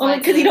 Well, that's why.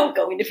 Because you don't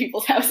go into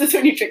people's houses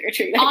when you trick or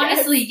treat.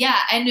 Honestly, yeah,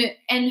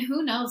 and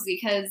who knows?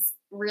 Because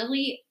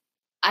really,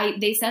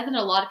 they said that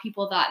a lot of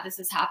people that this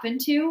has happened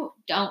to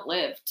don't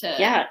live to.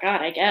 Yeah,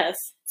 God, I guess.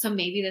 So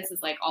maybe this is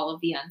like all of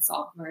the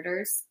unsolved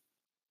murders.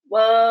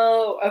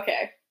 Whoa.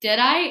 Okay. Did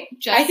I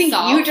just? I think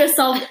you just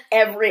solved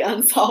every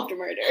unsolved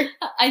murder.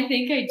 I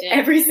think I did.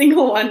 Every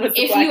single one with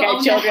the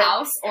black-eyed children.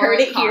 House or heard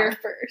it here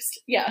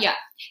first. Yeah. Yeah.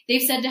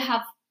 They've said to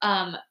have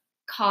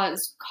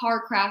caused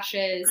car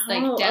crashes,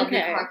 like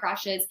deadly car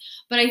crashes.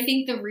 But I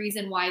think the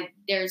reason why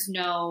there's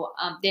no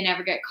they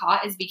never get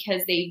caught is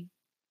because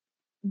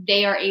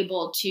they are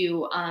able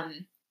to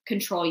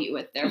control you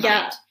with their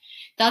mind.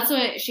 That's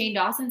what Shane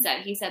Dawson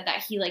said. He said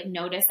that he like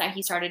noticed that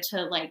he started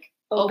to like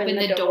open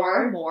the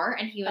door more,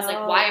 and he was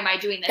like, why am I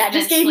doing this? That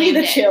just gave me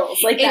the chills.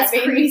 Like, that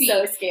made me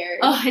so scared.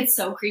 Oh, it's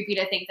so creepy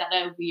to think that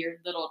a weird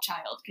little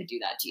child could do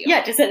that to you.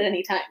 Yeah, just at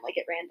any time, like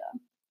at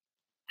random.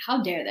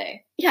 How dare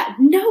they? Yeah,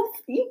 no,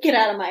 you get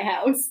out of my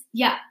house.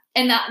 Yeah,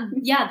 and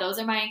those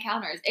are my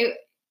encounters.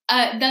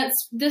 That's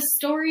the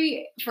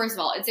story. First of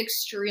all, it's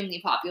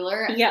extremely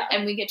popular. Yeah,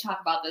 and we could talk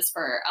about this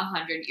for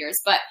 100 years,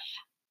 but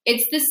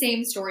it's the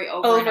same story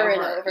over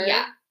and over.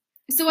 Yeah.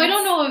 So I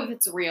don't know if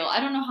it's real. I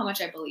don't know how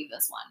much I believe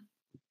this one.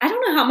 I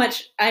don't know how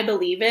much I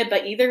believe it,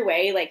 but either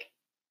way, like,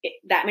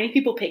 that many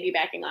people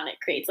piggybacking on it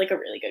creates, like, a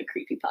really good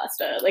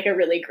creepypasta, like, a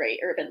really great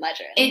urban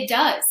legend. It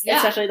does, yeah.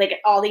 Especially, like,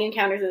 all the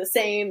encounters are the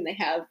same. They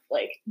have,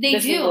 like,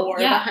 this lore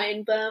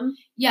behind them.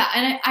 Yeah,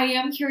 and I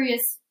am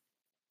curious.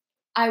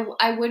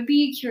 I would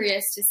be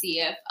curious to see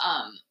if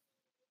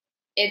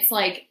it's,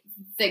 like,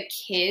 the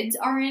kids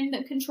are in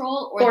the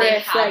control or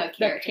they have like, a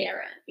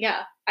caretaker.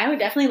 Yeah, I would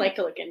definitely like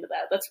to look into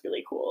that. That's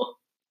really cool.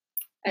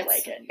 I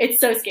like it. It's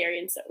so scary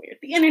and so weird.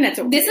 The internet's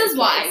a This is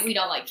why we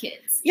don't like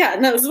kids. Yeah,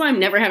 no, this is why I'm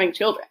never having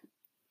children.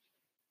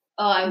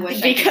 Oh, I wish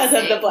because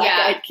of the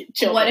black-eyed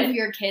children. What if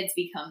your kids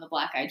become the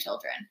black-eyed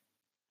children?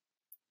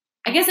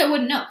 I guess I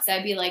wouldn't know because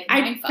I'd be like,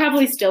 I'd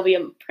probably still be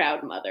a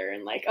proud mother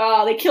and like,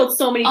 oh, they killed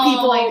so many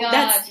people. Oh my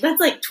God.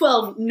 That's like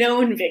 12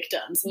 known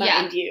victims,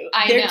 mind you.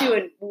 They're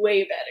doing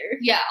way better.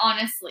 Yeah,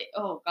 honestly.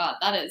 Oh God,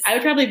 that is. I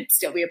would probably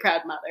still be a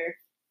proud mother.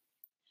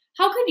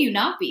 How could you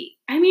not be?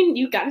 I mean,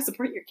 you got to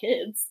support your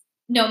kids.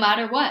 No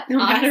matter what. No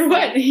matter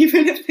what,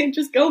 even if they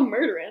just go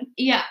murdering.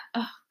 Yeah.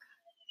 Oh.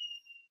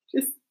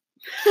 Just.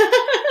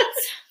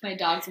 My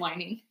dog's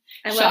whining.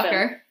 I love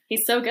him.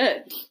 He's so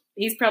good.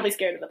 He's probably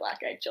scared of the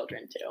black-eyed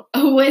children, too.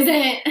 Oh, is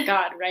it?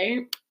 God,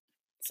 right?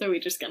 So we're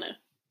just gonna...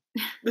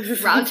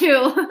 Round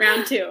two.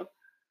 Round two.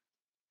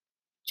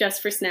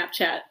 Just for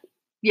Snapchat.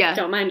 Yeah.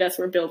 Don't mind us,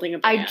 we're building a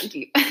brand.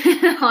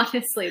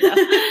 Honestly, though.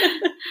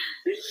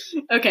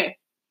 Okay.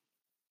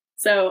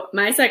 So,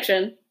 my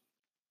section,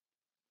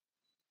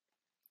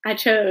 I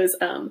chose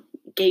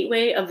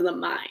Gateway of the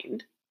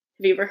Mind.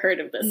 Have you ever heard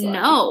of this one?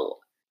 No.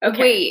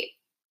 Okay. Wait.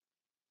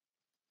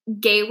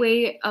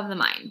 Gateway of the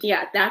Mind.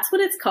 Yeah, that's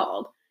what it's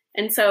called.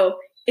 And so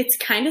it's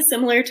kind of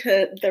similar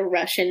to the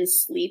Russian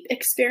sleep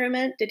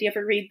experiment. Did you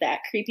ever read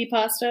that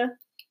creepypasta?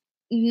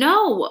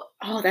 No.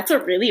 Oh, that's a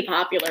really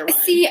popular one.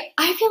 See,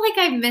 I feel like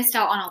I've missed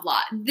out on a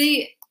lot.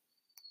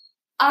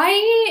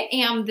 I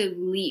am the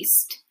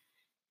least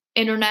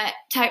internet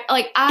type.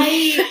 Like,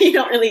 You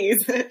don't really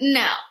use it?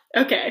 No.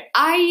 Okay.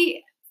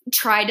 I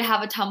tried to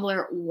have a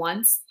Tumblr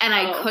once and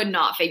I could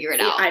not figure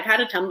it out. I've had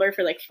a Tumblr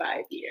for like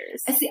 5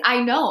 years. See,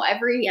 I know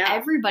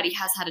everybody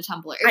has had a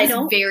Tumblr. It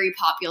was very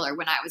popular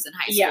when I was in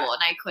high school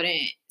and I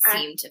couldn't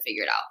seem to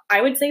figure it out.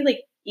 I would say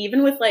like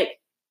even with like,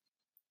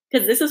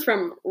 because this is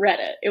from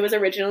Reddit. It was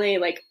originally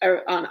like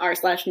on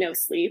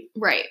r/NoSleep.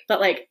 Right.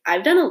 But like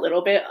I've done a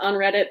little bit on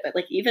Reddit, but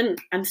like even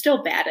I'm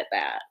still bad at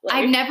that. Like,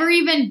 I've never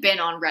even been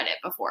on Reddit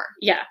before.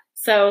 Yeah.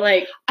 So,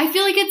 like... I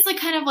feel like it's, like,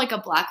 kind of like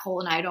a black hole,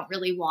 and I don't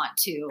really want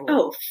to...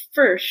 Oh,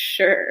 for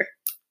sure.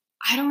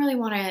 I don't really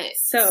want to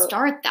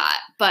start that,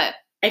 but...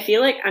 I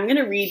feel like I'm going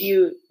to read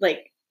you,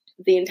 like,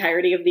 the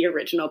entirety of the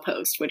original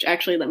post, which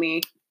actually, let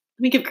me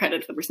give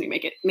credit to the person who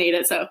made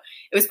it. So,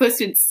 it was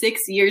posted 6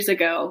 years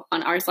ago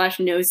on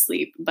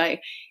r/NoSleep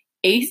by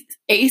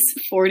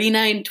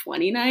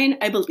Ace4929.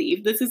 I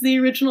believe this is the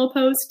original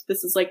post.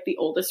 This is, like, the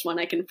oldest one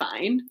I can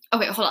find.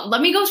 Okay, hold on.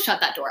 Let me go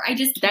shut that door.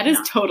 That is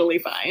totally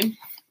fine.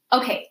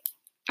 Okay.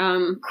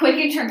 Quick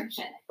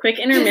intermission. Quick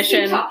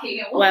intermission. Just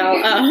keep talking.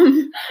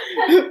 Well,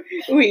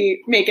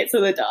 we make it so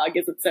the dog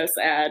isn't so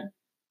sad.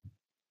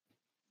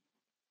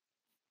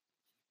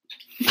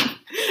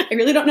 I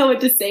really don't know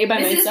what to say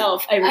by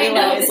myself. I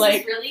realize,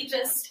 like, is really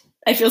just...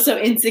 I feel so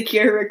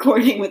insecure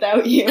recording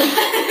without you.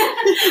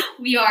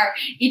 We are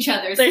each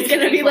other's. There's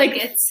going to be,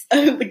 like,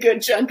 a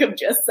good chunk of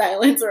just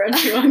silence where I'm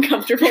too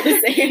uncomfortable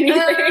to say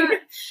anything.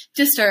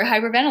 Just start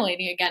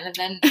hyperventilating again, and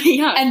then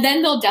and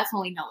then they'll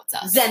definitely know it's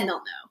us. Then they'll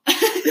know.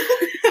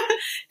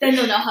 Then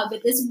they'll know how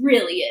good this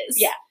really is.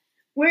 Yeah.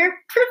 We're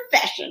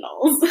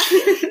professionals.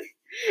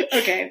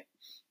 Okay.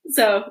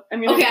 So,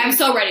 okay, I'm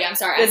so ready. I'm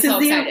sorry. I'm so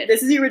excited.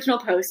 This is the original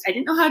post. I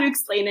didn't know how to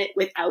explain it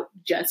without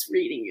just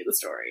reading you the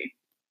story.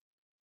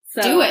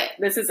 So, do it.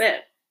 This is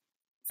it.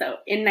 So,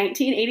 in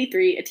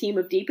 1983, a team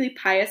of deeply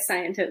pious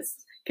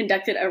scientists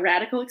conducted a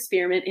radical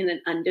experiment in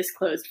an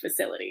undisclosed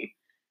facility.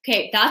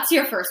 Okay, that's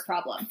your first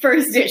problem.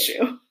 First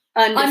issue.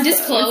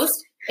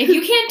 Undisclosed. If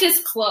you can't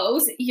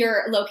disclose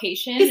your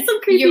location,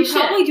 you're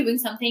probably doing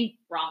something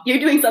wrong. You're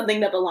doing something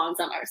that belongs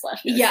on r/.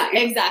 Yeah,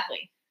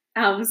 exactly.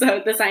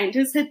 So the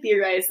scientists had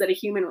theorized that a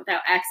human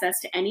without access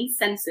to any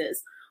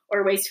senses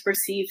or ways to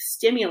perceive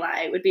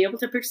stimuli would be able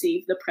to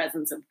perceive the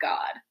presence of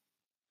God.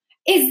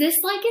 Is this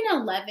like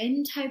an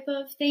 11 type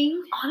of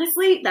thing?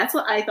 Honestly, that's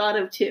what I thought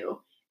of too.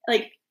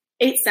 Like,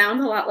 it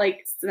sounds a lot like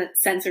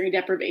sensory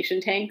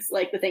deprivation tanks,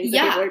 like the things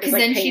that people are just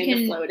like paying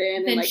to float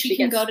in. Then and, like, she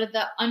can go to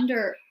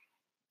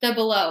the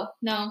below.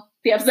 No.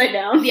 The upside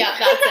down? Yeah,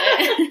 that's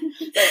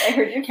it. I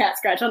heard your cat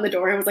scratch on the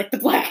door and it was like the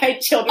black-eyed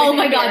children. Oh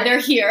my God,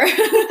 they're here.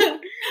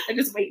 I'm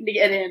just waiting to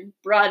get in.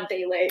 Broad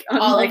daylight. On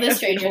all like of the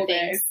Stranger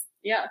Things.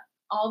 Yeah.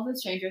 All the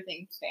Stranger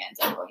Things fans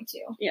are going to.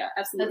 Yeah,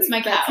 absolutely. That's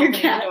my cat opening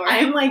the door.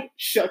 I'm like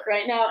shook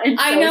right now and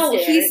I know,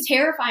 scared. he's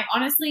terrifying.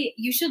 Honestly,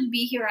 you should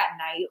be here at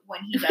night when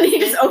he does he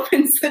just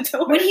opens the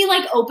door. When he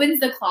like opens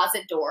the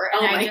closet door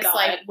and I just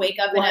like wake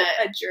up in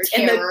a jerk.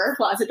 terror. And the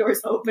closet door's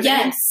open.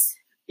 Yes.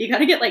 You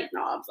gotta get like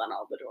knobs on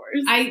all the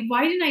doors.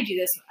 Why didn't I do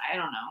this? I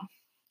don't know.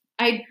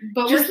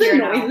 But just we're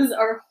here the noises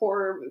are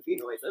horror movie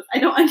noises. I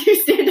don't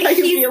understand how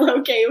you feel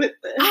okay with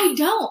this. I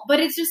don't, but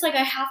it's just like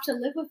I have to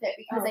live with it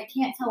because I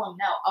can't tell him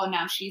no. Oh,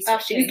 now she's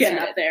getting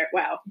up there.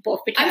 Wow,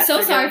 both the cats. I'm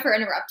so sorry for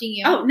interrupting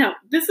you. Oh no,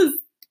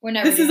 we're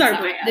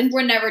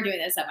never doing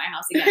this at my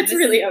house again. It's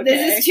really okay.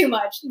 This is too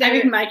much. I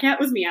mean, my cat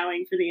was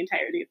meowing for the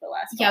entirety of the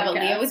last. Yeah, but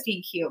Leah was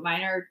being cute.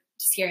 Mine are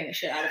scaring the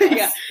shit out of us.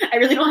 Yeah, I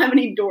really don't have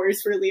any doors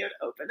for Leo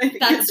to open. I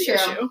think that's the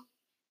issue.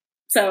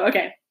 So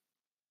okay.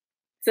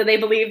 So they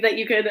believe that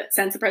you could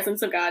sense the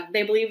presence of God.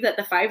 They believe that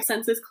the five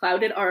senses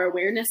clouded our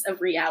awareness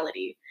of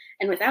reality.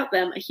 And without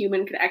them, a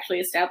human could actually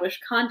establish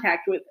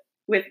contact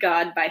with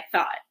God by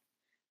thought.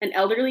 An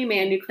elderly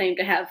man who claimed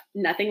to have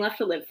nothing left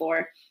to live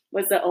for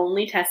was the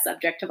only test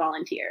subject to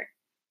volunteer.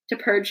 To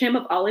purge him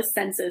of all his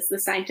senses, the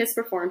scientists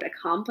performed a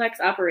complex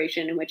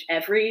operation in which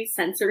every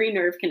sensory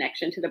nerve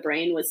connection to the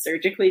brain was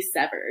surgically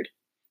severed.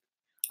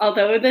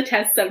 Although the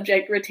test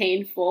subject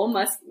retained full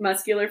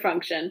muscular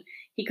function,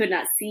 he could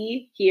not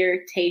see,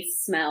 hear,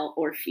 taste, smell,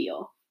 or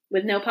feel.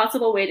 With no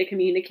possible way to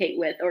communicate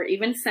with or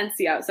even sense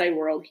the outside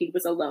world, he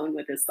was alone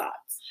with his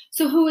thoughts.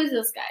 So who is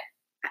this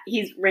guy?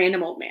 He's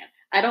random old man.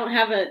 I don't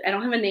have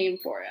a name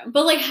for him.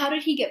 But like, how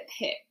did he get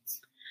picked?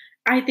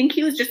 I think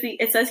he was just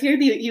it says here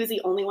he was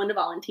the only one to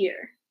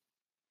volunteer.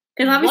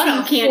 Because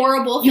obviously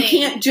you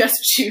can't just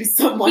choose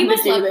someone to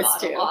do this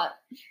to.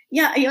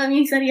 Yeah, I mean,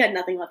 he said he had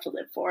nothing left to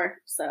live for.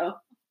 So,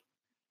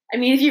 I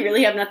mean, if you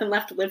really have nothing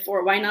left to live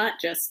for, why not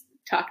just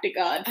talk to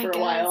God for a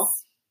while?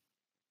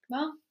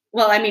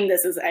 Well, I mean,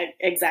 this is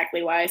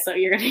exactly why. So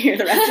you're going to hear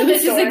the rest of the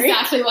story. This is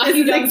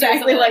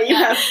exactly why. You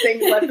have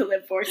things left to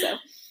live for. So,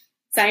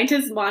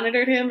 scientists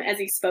monitored him as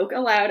he spoke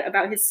aloud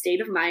about his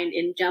state of mind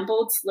in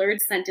jumbled, slurred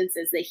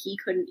sentences that he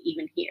couldn't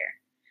even hear.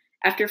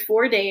 After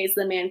 4 days,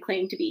 the man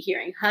claimed to be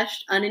hearing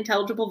hushed,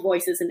 unintelligible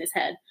voices in his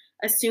head.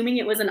 Assuming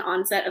it was an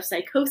onset of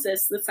psychosis,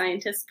 the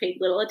scientists paid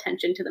little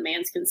attention to the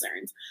man's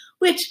concerns.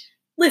 Which,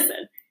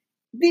 listen,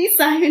 these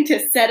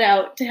scientists set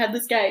out to have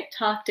this guy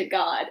talk to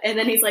God, and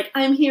then he's like,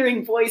 I'm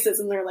hearing voices,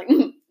 and they're like,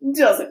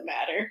 doesn't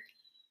matter.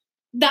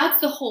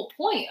 That's the whole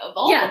point of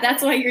all of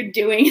that's why you're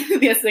doing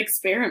this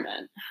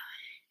experiment.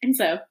 And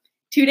so,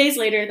 2 days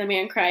later, the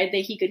man cried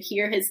that he could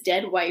hear his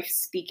dead wife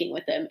speaking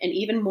with him, and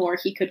even more,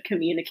 he could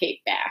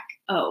communicate back.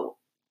 Oh,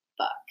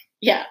 fuck.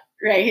 Yeah,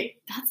 right?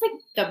 That's like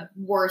the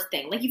worst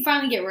thing. Like, you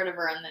finally get rid of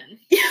her, and then...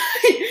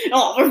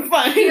 oh, we're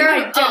fine.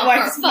 My dead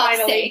wife's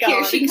finally gone.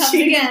 Here she comes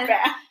again.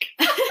 Back.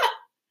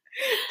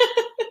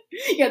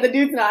 Yeah, the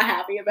dude's not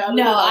happy about it.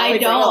 No, I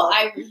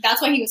don't.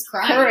 That's why he was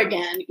crying. Her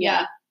again.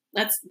 Yeah.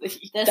 That's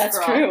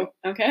true.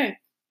 Okay.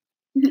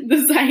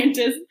 The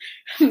scientist,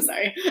 I'm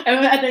sorry, I'm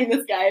imagining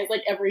this guy is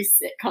like every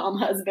sitcom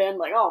husband,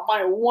 like, oh,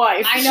 my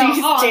wife, I know,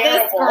 she's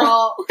terrible. This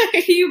girl,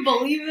 can you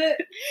believe it?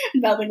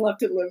 Nothing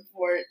left to live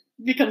for. It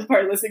becomes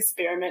part of this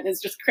experiment,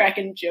 is just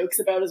cracking jokes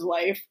about his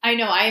wife. I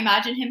know, I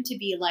imagine him to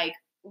be like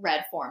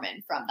Red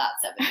Foreman from that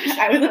 70s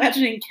show. I was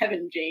imagining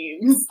Kevin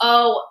James.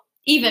 Oh,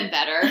 even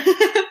better.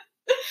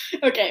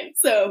 Okay,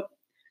 so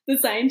the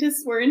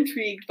scientists were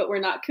intrigued, but were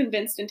not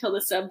convinced until the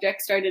subject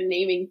started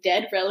naming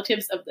dead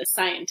relatives of the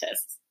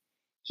scientists.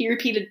 He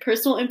repeated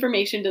personal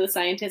information to the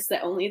scientists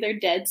that only their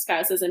dead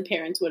spouses and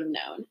parents would have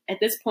known. At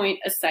this point,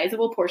 a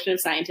sizable portion of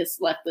scientists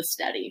left the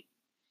study.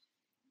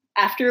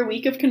 After a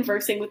week of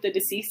conversing with the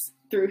deceased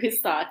through his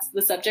thoughts,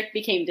 the subject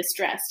became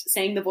distressed,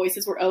 saying the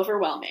voices were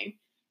overwhelming.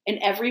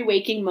 In every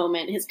waking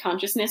moment, his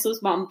consciousness was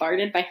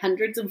bombarded by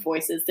hundreds of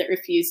voices that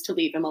refused to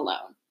leave him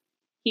alone.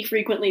 He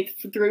frequently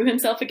threw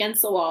himself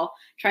against the wall,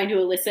 trying to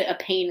elicit a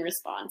pain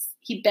response.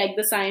 He begged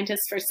the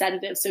scientists for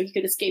sedatives so he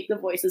could escape the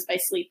voices by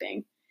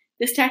sleeping.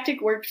 This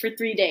tactic worked for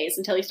 3 days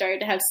until he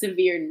started to have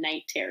severe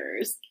night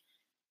terrors.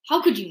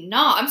 How could you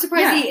not? I'm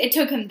surprised it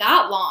took him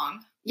that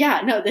long.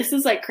 Yeah, no, this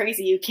is like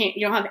crazy. You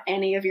don't have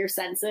any of your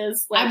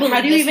senses. Like, I believe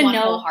how do you this even one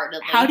know?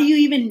 wholeheartedly. How do you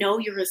even know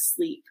you're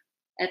asleep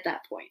at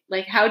that point?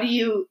 Like, how do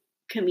you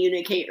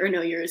communicate or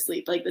know you're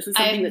asleep? Like, this is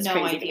something that's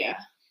crazy to me.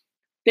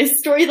 This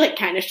story like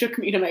kind of shook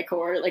me to my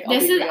core. Like,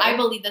 I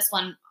believe this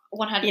one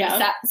 100%.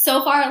 Yeah.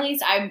 So far, at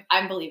least,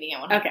 I'm believing it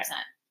 100%. Okay.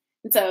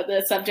 So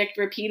the subject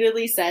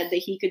repeatedly said that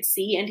he could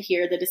see and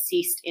hear the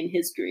deceased in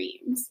his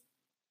dreams.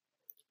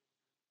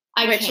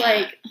 I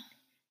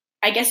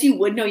guess you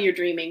would know you're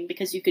dreaming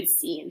because you could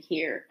see and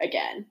hear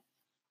again.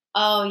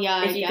 Oh,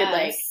 yeah, if you could,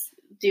 like,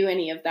 do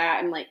any of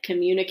that and, like,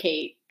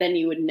 communicate, then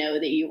you would know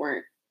that you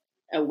weren't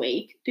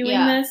awake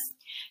doing this.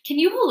 Can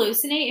you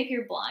hallucinate if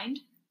you're blind?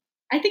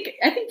 I think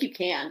you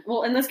can.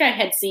 Well, and this guy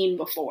had seen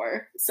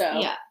before,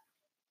 so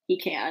he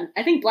can.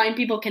 I think blind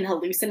people can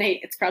hallucinate.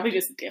 It's probably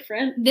just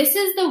different. This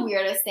is the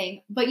weirdest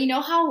thing. But you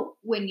know how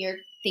when you're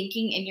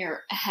thinking in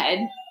your head?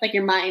 Like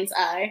your mind's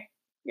eye?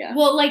 Yeah.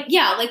 Well, like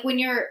when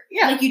you're,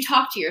 like you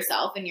talk to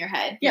yourself in your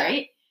head,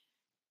 right?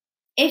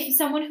 If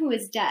someone who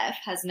is deaf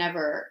has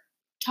never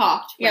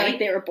talked, right? Yeah, like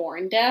they were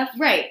born deaf.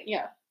 Right.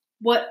 Yeah.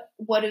 What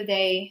do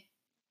they...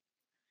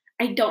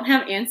 I don't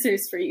have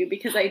answers for you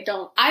because I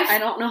don't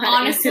know how to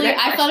honestly, answer that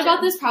question. I've thought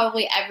about this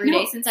probably every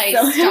day since I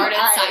started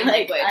sign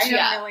language. I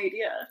have no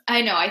idea.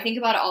 I know. I think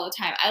about it all the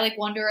time. I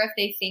wonder if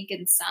they think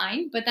in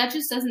sign, but that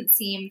just doesn't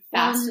seem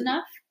fast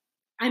enough.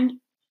 I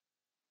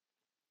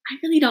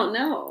really don't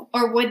know.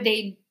 Or would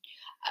they,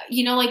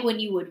 like when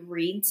you would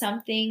read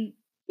something?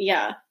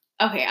 Yeah.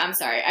 Okay, I'm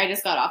sorry. I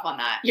just got off on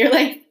that. You're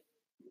like,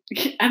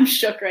 I'm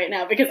shook right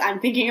now because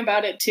I'm thinking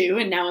about it too,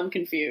 and now I'm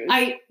confused.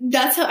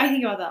 That's how I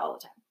think about that all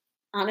the time.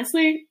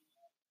 Honestly,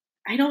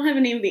 I don't have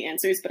any of the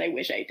answers, but I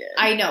wish I did.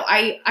 I know.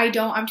 I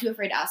don't. I'm too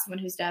afraid to ask someone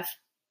who's deaf.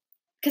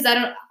 Because I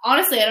don't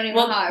even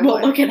know how I would.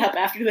 We'll look it up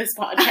after this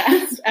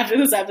podcast, after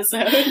this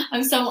episode.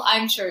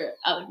 I'm sure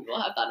other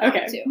people have thought about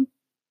it too.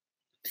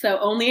 So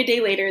only a day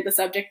later, the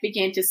subject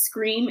began to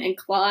scream and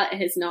claw at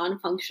his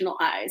non-functional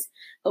eyes,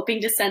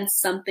 hoping to sense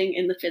something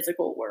in the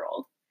physical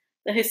world.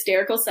 The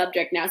hysterical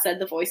subject now said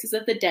the voices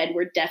of the dead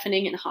were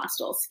deafening and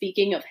hostile,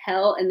 speaking of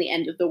hell and the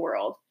end of the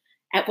world.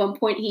 At one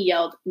point, he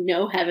yelled,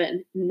 "No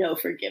heaven, no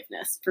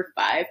forgiveness," for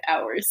 5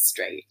 hours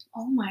straight.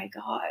 Oh my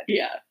God.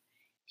 Yeah.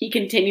 He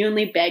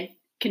continually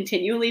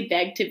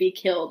begged to be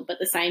killed, but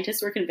the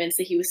scientists were convinced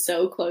that he was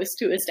so close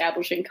to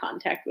establishing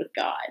contact with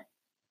God.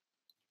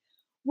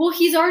 Well,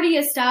 he's already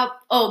established...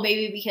 Oh,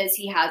 maybe because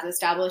he has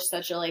established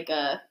such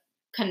a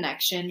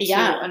connection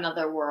to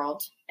another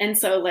world. And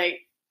so,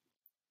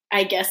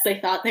 I guess they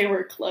thought they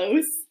were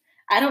close.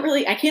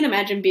 I can't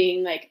imagine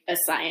being, a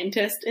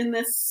scientist in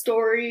this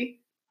story.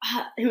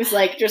 It was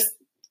just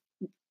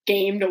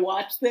game to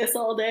watch this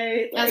all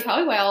day. That's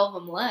probably why all of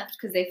them left,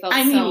 because they felt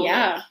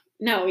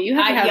No, you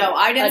have to have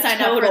I didn't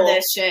sign up for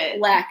this shit.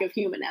 Lack of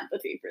human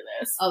empathy for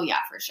this. Oh, yeah,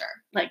 for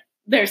sure.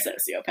 They're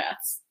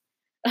sociopaths.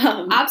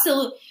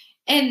 Absolutely.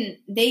 And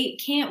they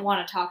can't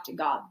want to talk to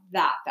God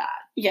that bad.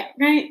 Yeah,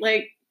 right?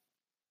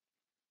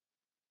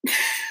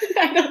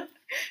 I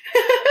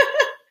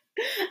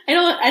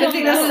don't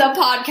think this is a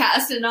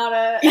podcast and not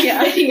a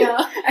video.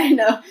 I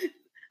know.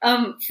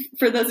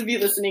 For those of you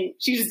listening,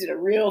 she just did a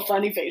real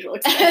funny facial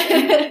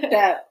expression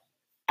that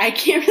I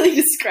can't really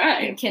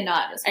describe. You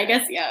cannot describe. I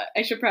guess,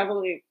 I should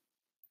probably...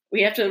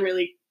 We have to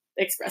really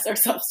express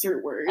ourselves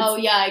through words. Oh,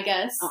 yeah, I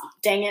guess. Oh,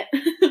 dang it.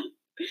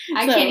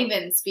 I can't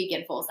even speak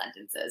in full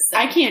sentences. So.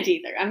 I can't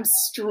either. I'm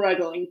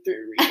struggling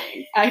through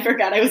reading. I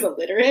forgot I was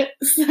illiterate,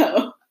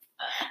 so...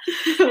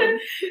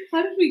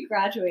 How did we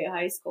graduate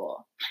high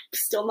school? I'm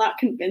still not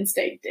convinced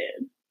I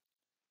did.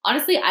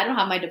 Honestly, I don't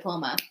have my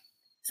diploma.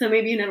 So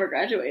maybe you never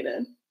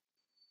graduated.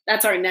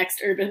 That's our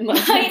next urban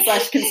legend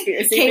 /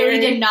 conspiracy theory.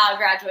 Kaylee did not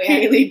graduate.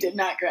 Kaylee did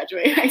not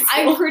graduate high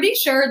school. I'm pretty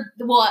sure,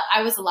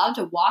 I was allowed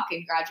to walk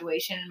in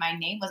graduation and my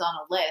name was on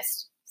a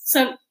list.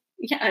 So,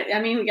 yeah,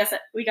 I mean, we guess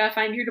we gotta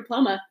find your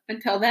diploma.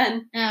 Until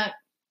then,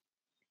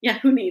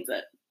 who needs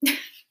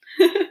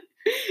it?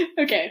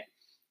 Okay.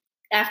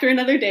 After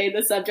another day,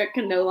 the subject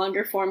could no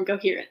longer form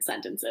coherent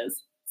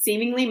sentences.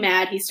 Seemingly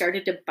mad, he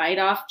started to bite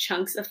off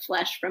chunks of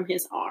flesh from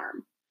his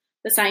arm.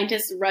 The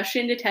scientists rushed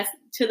into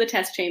the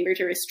test chamber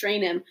to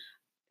restrain him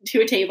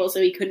to a table so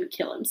he couldn't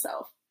kill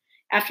himself.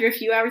 After a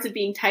few hours of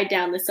being tied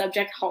down, the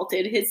subject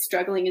halted his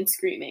struggling and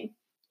screaming.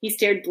 He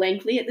stared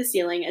blankly at the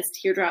ceiling as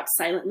teardrops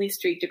silently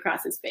streaked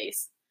across his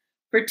face.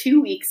 For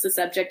 2 weeks, the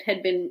subject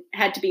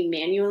had to be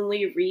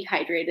manually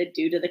rehydrated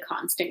due to the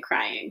constant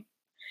crying.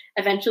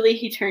 Eventually,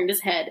 he turned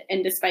his head,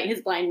 and despite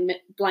his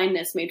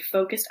blindness, made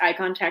focused eye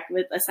contact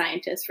with a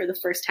scientist for the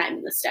first time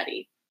in the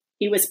study.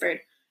 He whispered,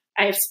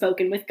 "I have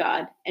spoken with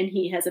God, and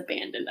he has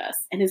abandoned us,"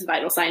 and his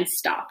vital signs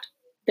stopped.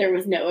 There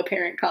was no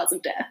apparent cause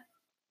of death.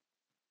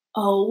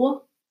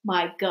 Oh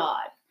my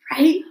God.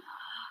 Right?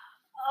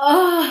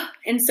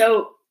 And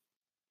so,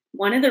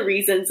 one of the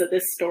reasons that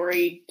this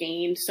story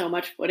gained so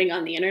much footing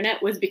on the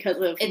internet was because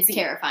of... It's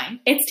terrifying.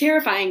 It's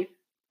terrifying,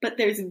 but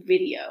there's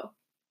video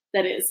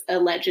that is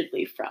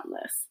allegedly from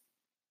this.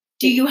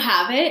 Do you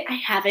have it? I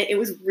have it. It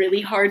was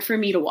really hard for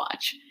me to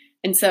watch.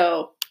 And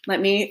so let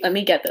me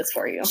get this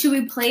for you. Should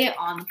we play it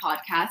on the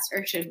podcast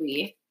or should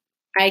we?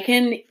 I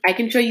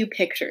can show you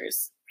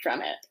pictures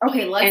from it.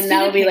 Okay, let's and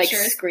that'll be like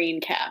screen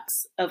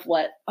caps of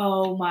what.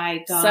 Oh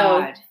my God.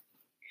 So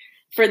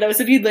for those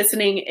of you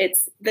listening,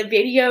 the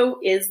video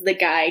is the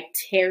guy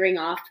tearing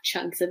off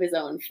chunks of his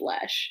own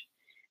flesh.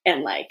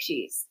 And like,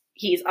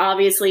 he's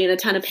obviously in a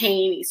ton of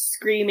pain. He's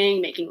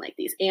screaming, making like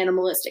these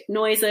animalistic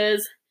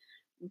noises.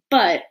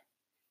 But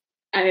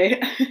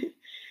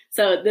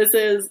so this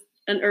is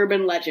an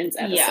Urban Legends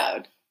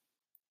episode.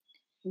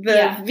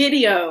 Yeah. The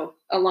video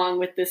along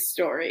with this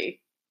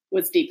story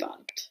was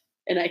debunked.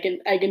 And I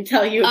can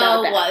tell you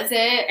about that. Oh, was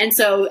it? And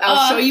so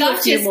I'll show you a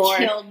few more. That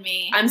just killed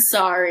me. I'm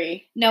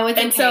sorry. No, it's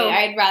okay. So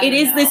I'd rather it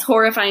is know. this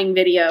horrifying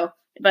video,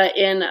 but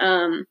in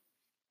on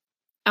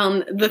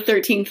the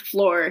 13th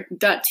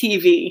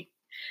floor.tv,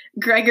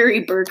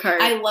 Gregory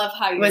Burkhardt I love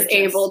how you was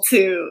able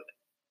to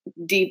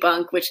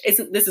debunk,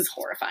 this is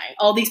horrifying.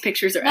 All these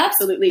pictures are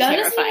absolutely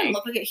terrifying. That doesn't even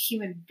look like a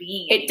human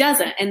being anymore. It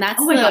doesn't, and that's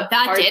the hard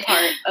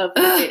part of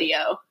the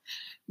video.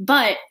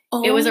 But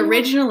it was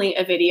originally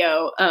a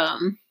video.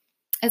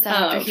 Is that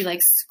after he like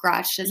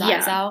scratched his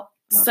eyes out?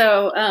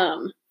 So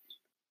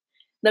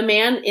the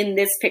man in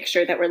this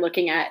picture that we're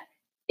looking at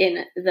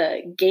in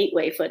the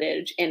gateway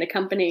footage and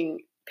accompanying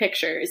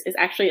pictures is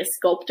actually a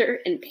sculptor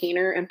and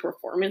painter and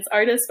performance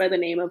artist by the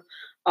name of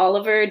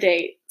Oliver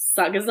de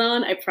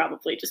Sagazon. I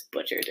probably just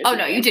butchered his name.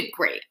 No, you did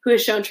great. Who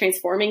is shown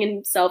transforming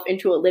himself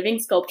into a living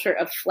sculpture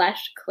of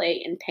flesh,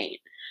 clay, and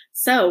paint.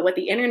 So what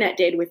the internet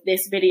did with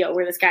this video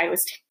where this guy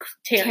was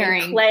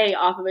tearing clay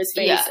off of his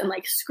face and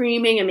like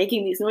screaming and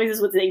making these noises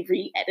was they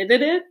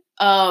re-edited it.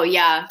 Oh,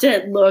 yeah.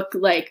 To look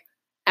like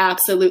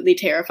absolutely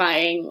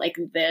terrifying like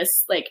this,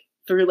 like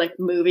through like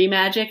movie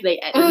magic. They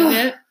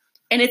edited it.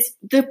 And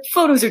the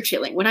photos are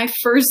chilling. When I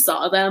first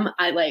saw them,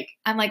 I'm like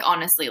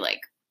honestly like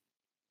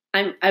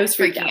I was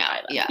freaking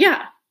out by them.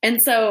 Yeah. And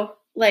so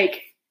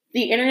like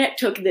the internet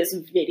took this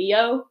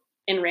video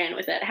and ran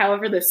with it.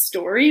 However, the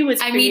story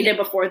was created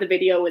before the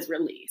video was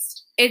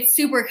released. It's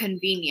super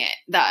convenient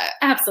that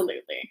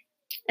absolutely.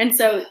 And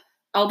so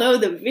although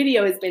the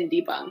video has been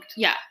debunked,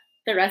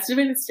 the rest of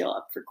it is still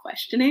up for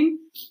questioning.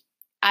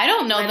 I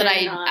don't know that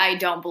I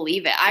don't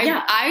believe it.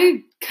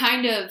 I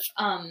kind of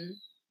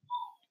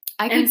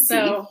I can see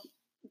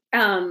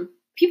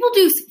people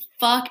do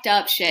fucked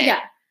up shit. Yeah.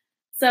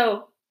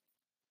 So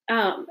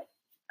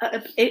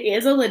it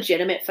is a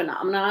legitimate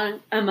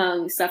phenomenon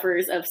among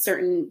sufferers of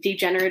certain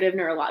degenerative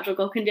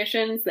neurological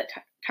conditions that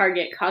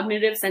target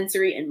cognitive,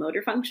 sensory, and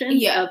motor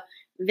functions of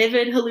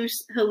vivid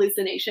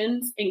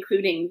hallucinations,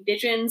 including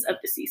visions of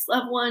deceased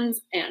loved ones.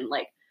 And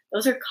like,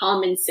 those are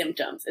common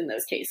symptoms in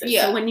those cases.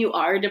 Yeah. So when you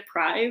are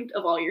deprived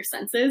of all your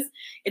senses,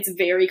 it's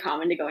very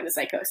common to go into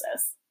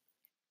psychosis.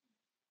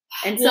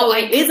 And so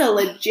it is a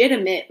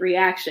legitimate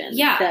reaction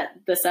that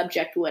the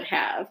subject would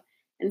have.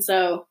 And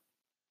so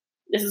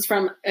this is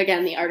from,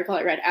 again, the article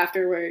I read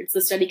afterwards.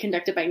 The study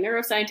conducted by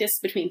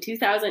neuroscientists between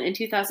 2000 and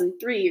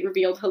 2003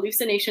 revealed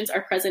hallucinations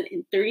are present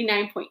in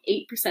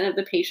 39.8% of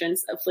the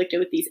patients afflicted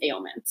with these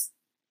ailments.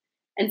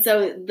 And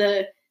so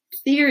the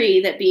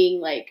theory that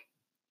being like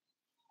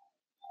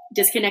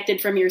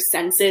disconnected from your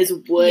senses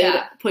would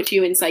put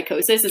you in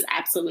psychosis is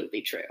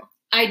absolutely true.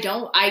 I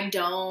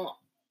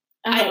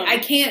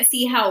can't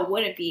see how it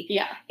wouldn't be.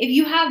 Yeah. If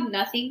you have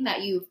nothing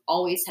that you've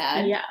always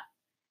had. Yeah,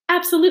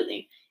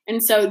 absolutely. And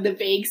so the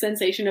vague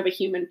sensation of a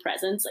human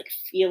presence, like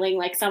feeling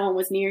like someone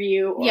was near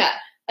you, or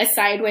a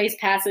sideways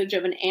passage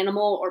of an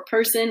animal or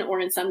person, or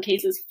in some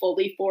cases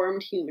fully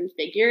formed human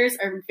figures,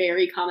 are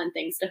very common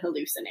things to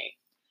hallucinate.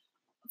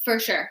 For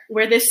sure.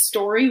 Where this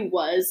story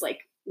was like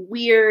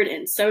weird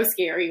and so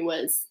scary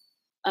was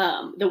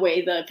the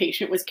way the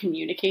patient was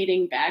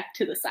communicating back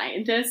to the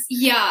scientists.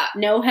 Yeah.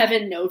 No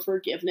heaven, no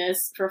forgiveness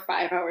for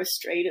 5 hours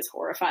straight is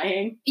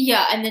horrifying.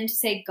 Yeah. And then to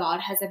say God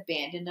has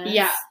abandoned us.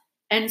 Yeah.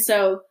 And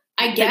so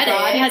I get it.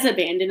 God has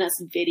abandoned us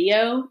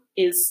video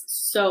is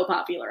so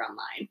popular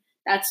online.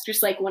 That's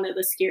just like one of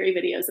the scary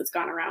videos that's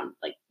gone around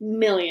like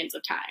millions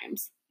of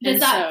times. Does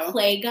that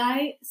play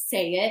guy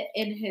say it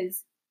in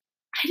his?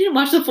 I didn't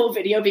watch the full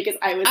video because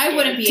I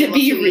wouldn't be able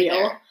to real.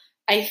 Either.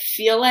 I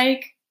feel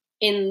like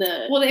in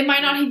the they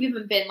might not have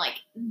even been like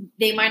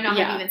they might not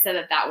have even said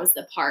that was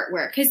the part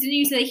where because didn't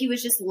you say he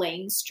was just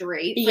laying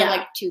straight for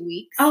like 2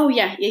 weeks? Oh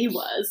yeah, he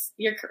was.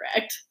 You're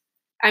correct.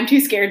 I'm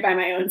too scared by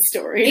my own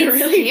story. It's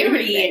really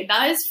scary.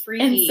 That is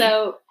freaky. And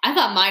so I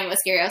thought mine was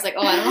scary. I was like,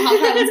 I don't know how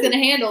Harlan's going to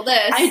handle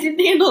this. I didn't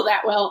handle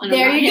that well. And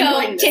there you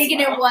go, taking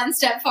it one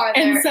step farther.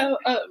 And so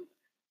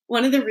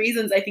one of the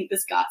reasons I think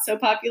this got so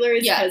popular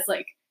is because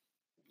like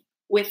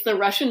with the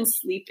Russian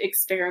sleep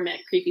experiment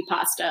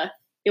creepypasta,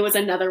 it was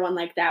another one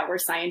like that where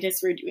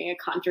scientists were doing a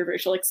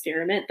controversial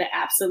experiment that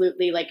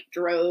absolutely like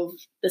drove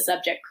the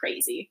subject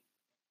crazy.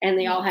 And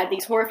they all had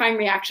these horrifying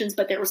reactions,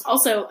 but there was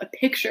also a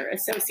picture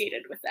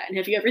associated with that. And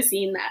have you ever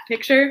seen that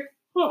picture?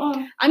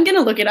 I'm going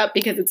to look it up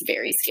because it's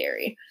very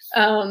scary.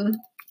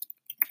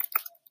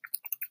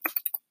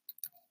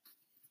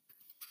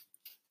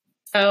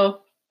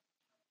 So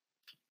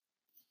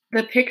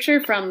The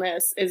picture from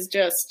this is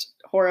just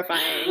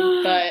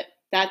horrifying, but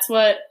that's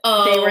what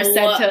they were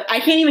said to. I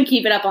can't even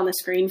keep it up on the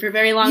screen for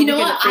very long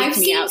because it freaks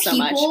me out so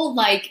much. I've seen people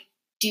like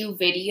do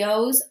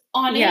videos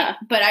on it,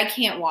 but I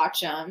can't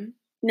watch them.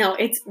 No,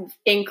 it's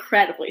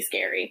incredibly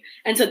scary.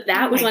 And so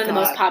that was one of the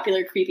most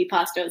popular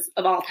creepypastas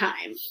of all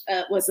time,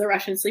 was the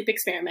Russian sleep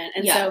experiment.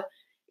 And so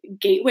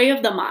Gateway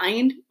of the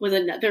Mind was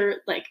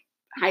another like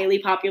highly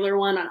popular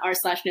one on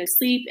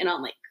r/no-sleep and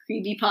on like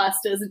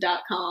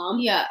creepypastas.com.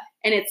 Yeah.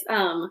 And it's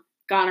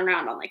gone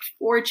around on like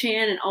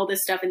 4chan and all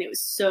this stuff, and it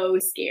was so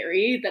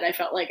scary that I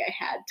felt like I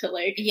had to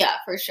like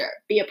for sure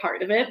be a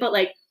part of it. But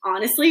like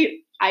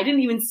honestly, I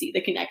didn't even see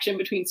the connection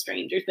between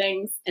Stranger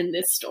Things and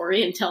this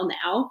story until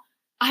now.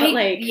 But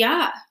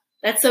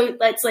that's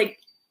like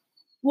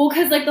well,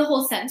 because like the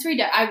whole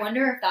sensory I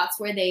wonder if that's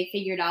where they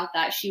figured out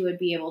that she would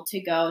be able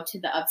to go to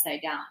the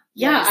upside down.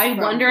 Yeah, I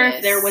wonder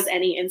if there was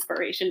any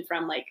inspiration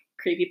from like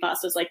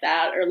creepypastas like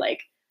that, or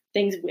like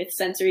things with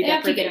sensory deprivation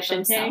have to get it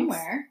from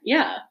somewhere.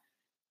 Yeah.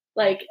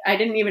 Like, I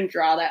didn't even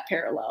draw that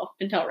parallel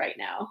until right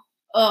now.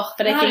 Ugh,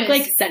 but I think,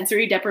 like,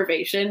 sensory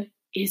deprivation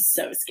is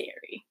so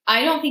scary.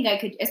 I don't think I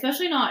could,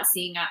 especially not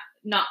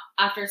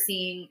after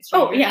seeing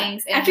Stranger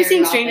Things. After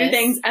seeing Stranger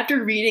Things,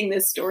 after reading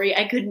this story,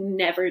 I could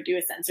never do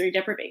a sensory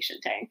deprivation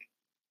tank.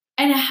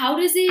 And how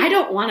does it... I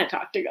don't want to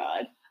talk to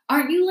God.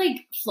 Aren't you,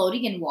 like,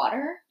 floating in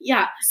water?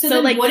 Yeah. So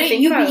then like, wouldn't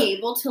you be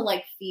able to,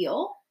 like,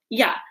 feel?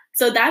 Yeah.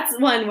 So that's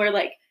one where,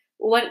 like,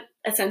 what...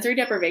 A sensory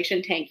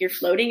deprivation tank, you're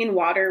floating in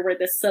water where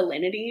the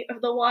salinity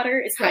of the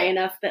water is high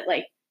enough that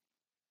like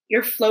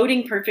you're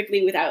floating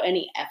perfectly without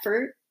any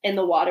effort, and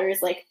the water is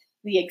like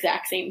the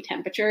exact same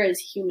temperature as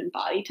human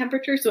body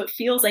temperature, so it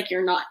feels like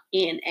you're not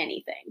in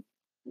anything.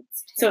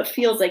 So it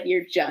feels like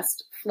you're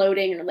just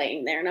floating or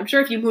laying there, and I'm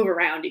sure if you move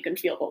around you can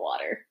feel the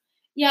water.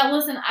 Yeah,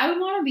 listen, I would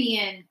want to be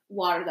in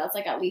water that's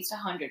like at least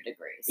 100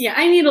 degrees. Yeah,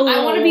 I need a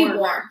little. I want to be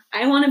warm.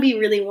 I want to be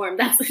really warm.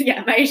 That's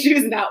my issue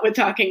is not with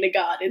talking to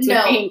God. It's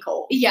with being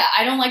cold. Yeah,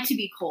 I don't like to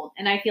be cold,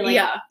 and I feel like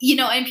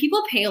and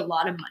people pay a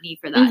lot of money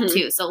for that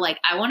too. So like,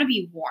 I want to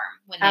be warm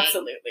when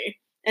absolutely.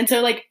 And so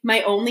like,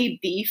 my only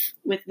beef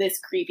with this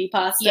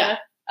creepypasta,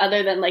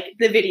 other than like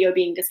the video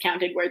being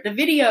discounted, where the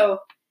video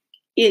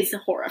is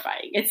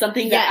horrifying. It's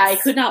something that I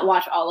could not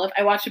watch all of.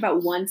 I watched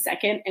about 1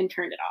 second and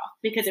turned it off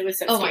because it was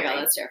so scary. Oh my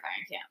God, that's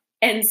terrifying. Yeah.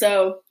 And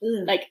so,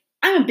 like,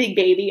 I'm a big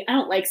baby. I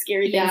don't like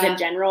scary things in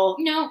general.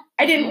 No.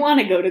 I didn't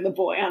want to go to the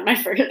boy on my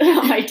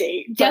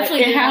date.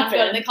 Definitely didn't want to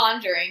go to The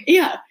Conjuring.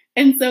 Yeah.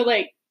 And so,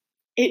 like,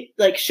 it,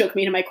 like, shook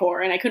me to my core,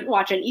 and I couldn't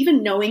watch it. And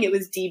even knowing it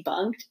was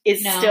debunked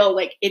is still,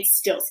 like, it's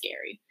still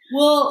scary.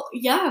 Well,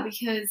 yeah,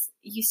 because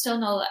you still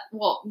know that,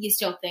 you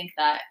still think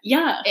that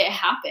it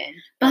happened.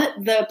 But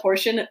the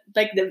portion,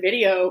 like the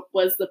video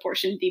was the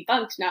portion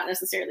debunked, not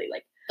necessarily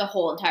like the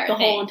whole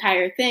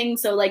entire thing.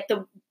 So like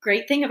the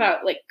great thing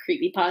about like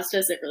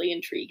creepypastas that really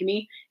intrigue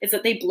me is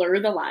that they blur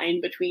the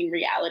line between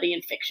reality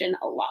and fiction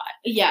a lot.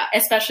 Yeah.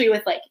 Especially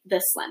with like the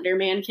Slender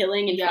Man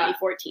killing in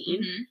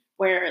 2014,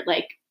 where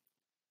like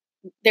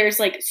there's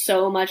like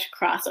so much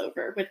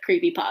crossover with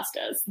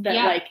creepypastas that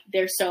like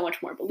they're so much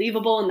more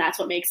believable, and that's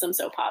what makes them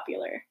so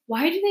popular.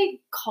 Why do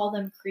they call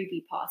them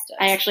creepypastas?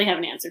 I actually have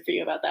an answer for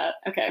you about that.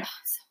 Okay.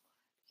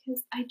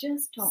 Because I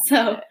just don't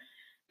know it.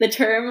 The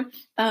term,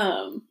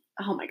 oh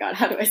my God,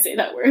 how do I say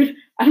that word?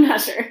 I'm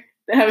not sure.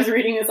 I was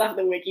reading this off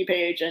the wiki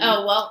page. And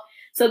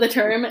so the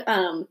term,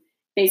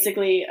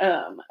 basically,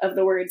 of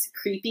the words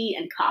creepy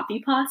and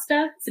copy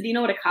pasta. So do you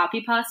know what a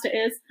copy pasta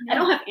is? No. I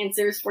don't have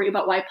answers for you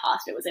about why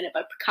pasta was in it,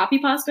 but copy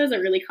pasta is a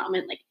really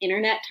common like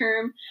internet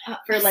term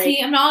for like.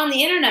 See, I'm not on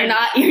the internet.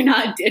 You're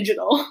not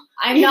digital.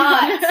 I'm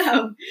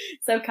not.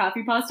 So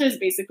copy pasta is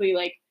basically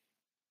like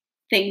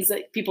things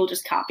that people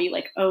just copy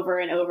like over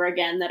and over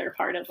again that are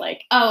part of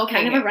like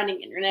kind of a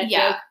running internet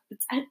joke.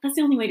 That's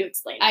the only way to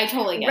explain it. I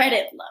totally get Reddit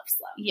it. loves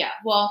them. Yeah,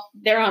 well,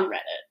 they're on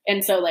Reddit,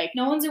 and so like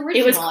no one's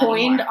original. It was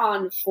coined anymore.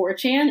 On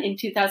 4chan in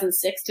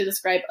 2006 to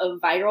describe a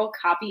viral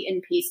copy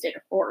and pasted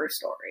horror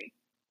story.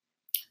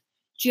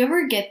 Do you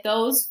ever get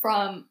those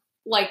from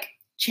like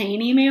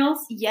chain emails?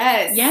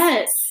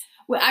 Yes.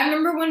 I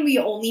remember when we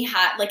only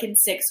had, like in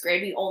 6th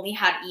grade, we only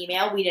had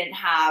email. We didn't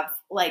have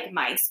like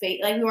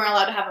MySpace. Like we weren't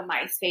allowed to have a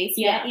MySpace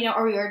yet,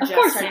 or we were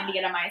just starting to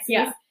get a MySpace.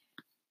 Yeah.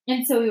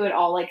 And so we would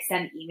all like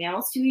send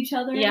emails to each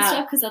other and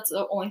stuff because that's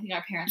the only thing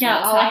our parents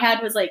let us have. I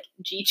had was like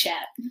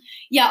GChat.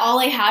 Yeah, all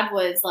I had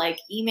was like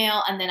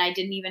email, and then I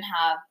didn't even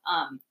have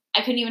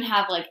I couldn't even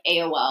have like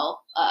AOL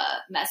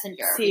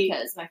Messenger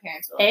because my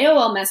parents were like,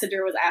 AOL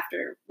Messenger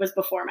was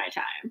before my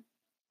time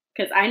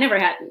because I never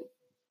had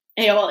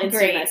AOL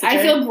Instant Messenger.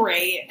 I feel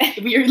great.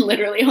 We're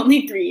literally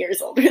only 3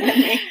 years older than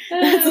me.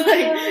 That's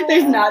like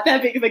there's not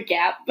that big of a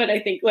gap, but I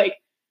think like.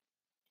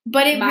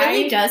 But it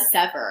really does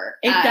sever.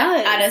 It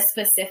does at a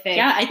specific.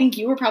 Yeah, I think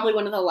you were probably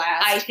one of the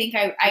last. I think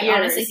I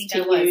honestly think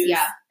I was.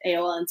 Yeah,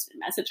 AOL Instant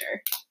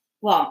Messenger.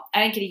 Well,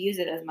 I didn't get to use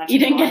it as much. You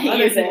didn't get to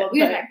use it.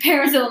 My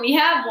parents let me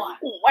have one.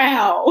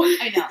 Wow.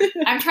 I know.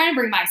 I'm trying to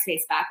bring MySpace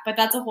back, but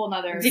that's a whole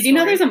nother. Did you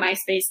know there's a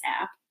MySpace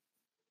app?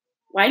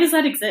 Why does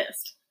that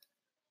exist?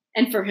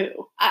 And for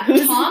who?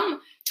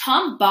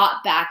 Tom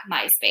bought back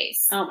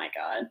MySpace. Oh my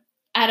God.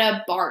 At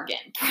a bargain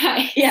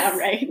price. Yeah,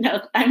 right.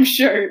 No, I'm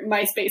sure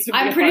MySpace would be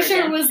I'm pretty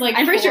sure it was like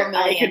 $4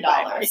 million.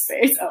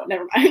 MySpace. Oh,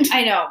 never mind.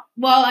 I know.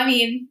 Well, I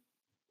mean,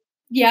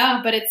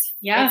 yeah, but it's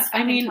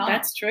I mean, Tom.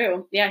 That's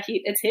true. Yeah,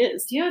 it's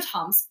his. Do you know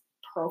Tom's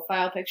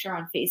profile picture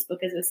on Facebook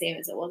is the same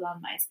as it was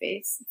on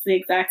MySpace? It's the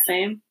exact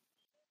same.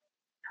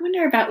 I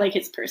wonder about like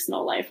his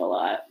personal life a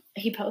lot.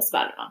 He posts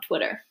about it on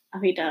Twitter. Oh,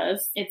 he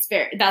does.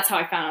 That's how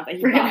I found out that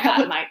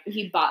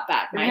he bought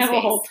back MySpace. We have a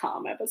whole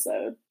Tom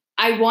episode.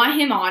 I want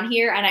him on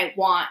here, and I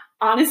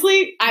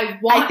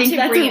think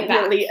that's a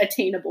really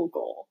attainable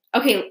goal.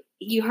 Okay,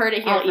 you heard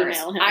it here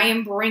first. I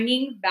am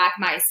bringing back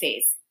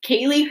MySpace.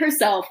 Kaylee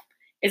herself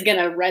is going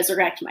to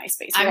resurrect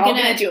MySpace. We're all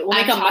going to do it. We'll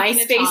make a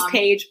MySpace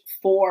page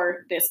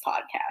for this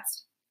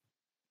podcast.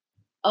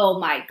 Oh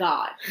my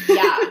God.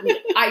 Yeah.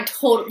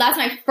 That's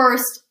my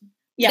first.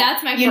 Yeah.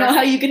 That's my first. You know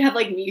how you can have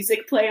like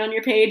music play on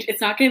your page?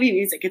 It's not going to be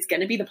music. It's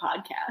going to be the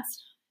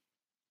podcast.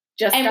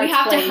 And we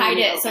have to hide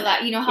it so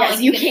that, you know how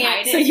you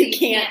can't, so you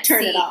can't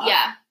turn it off.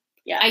 Yeah.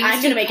 Yeah. I'm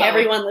going to make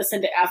everyone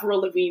listen to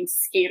Avril Lavigne's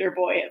Skater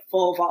Boy at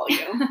full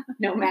volume,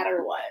 no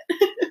matter what.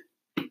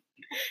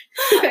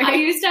 I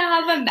used to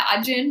have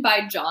Imagine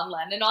by John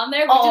Lennon on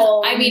there.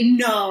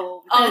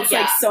 No. That's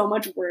like so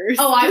much worse.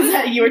 Oh, I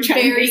was you were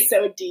trying to be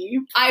so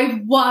deep.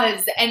 I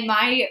was. And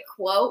my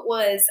quote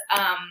was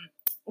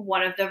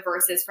one of the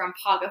verses from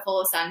Pocket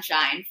Full of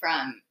Sunshine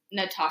from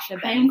Natasha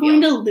Bedingfield.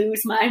 I'm going to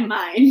lose my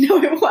mind. No,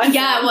 it wasn't.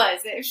 Yeah, it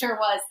was. It sure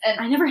was. And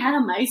I never had a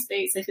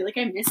MySpace. I feel like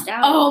I missed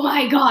out. Oh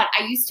my God.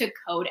 I used to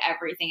code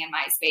everything in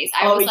MySpace.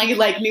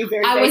 I knew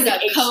very basic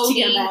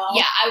HTML.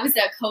 I was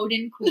a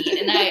coding queen,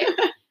 and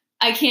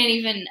I can't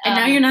even. And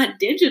now you're not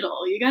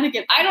digital. You got to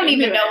get. I don't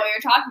even know what you're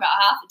talking about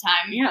half the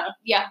time. Yeah.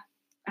 Yeah.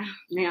 Oh,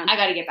 man, I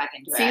got to get back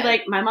into it. See,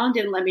 like my mom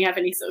didn't let me have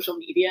any social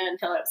media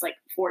until I was like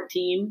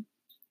 14.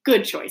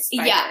 Good choice.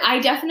 Yeah, I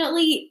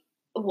definitely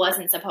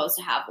wasn't supposed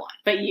to have one.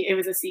 But it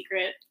was a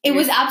secret. It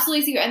was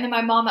absolutely secret. And then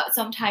my mom,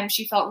 sometimes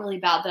she felt really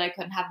bad that I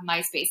couldn't have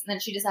MySpace. And then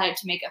she decided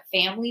to make a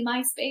family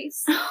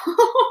MySpace.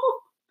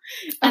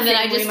 And then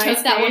I just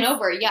took that one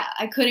over. Yeah,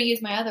 I couldn't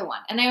use my other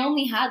one. And I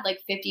only had like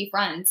 50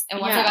 friends. And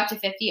once I got to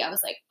 50, I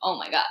was like, oh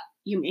my God.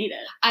 You made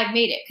it. I've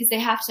made it because they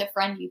have to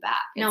friend you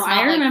back.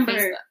 I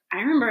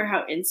remember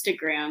how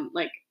Instagram,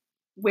 like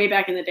way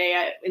back in the day,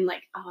 I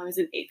was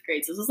in 8th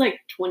grade. So this was like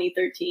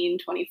 2013,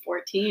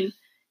 2014.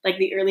 Like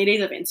the early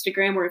days of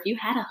Instagram, where if you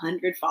had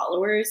 100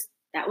 followers,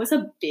 that was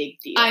a big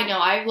deal. I know.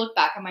 I look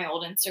back at my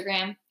old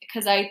Instagram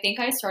because I think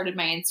I started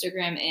my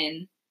Instagram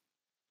in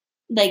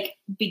like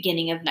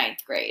beginning of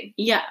 9th grade.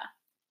 Yeah.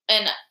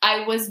 And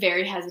I was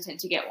very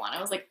hesitatent to get one.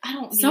 I was like, I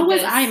don't need So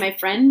was I. My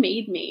friend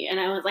made me, and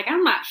I was like,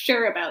 I'm not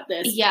sure about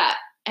this. Yeah.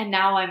 And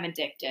now I'm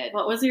addicted.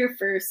 What was your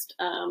first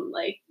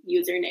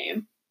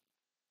username?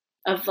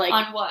 Of like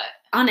on what?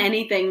 On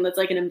anything that's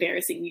like an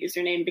embarrassing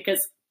username, because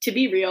to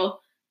be real,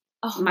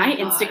 my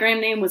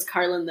Instagram name was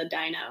Carlin the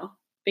Dino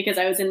because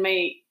I was in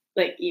my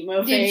like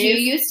emo phase. Did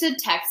you used to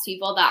text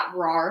people that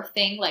RAR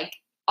thing, like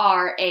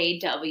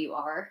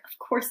RAWR? Of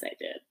course I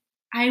did.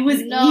 I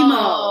was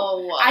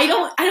emo. I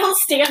don't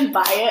stand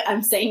by it.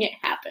 I'm saying it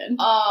happened.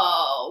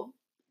 Oh.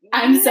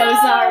 I'm so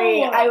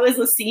sorry. I was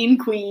a scene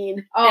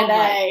queen. Oh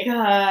my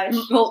gosh.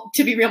 Well,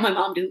 to be real, my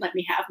mom didn't let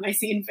me have my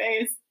scene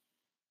phase.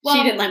 Well,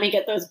 she didn't let me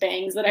get those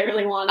bangs that I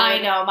really wanted. I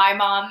know, my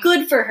mom.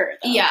 Good for her,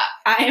 though. Yeah.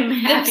 I am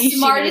happy the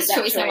smartest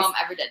choice my mom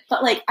ever did.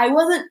 But, like, I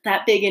wasn't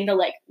that big into,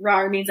 like,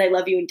 RAR means I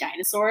love you and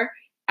dinosaur.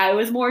 I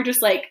was more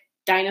just, like,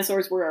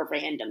 dinosaurs were a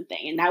random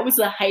thing. And that was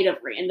the height of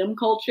random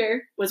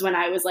culture, was when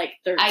I was, like,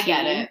 13. I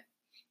get it.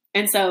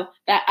 And so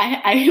that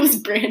I was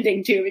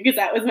branding, too, because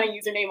that was my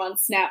username on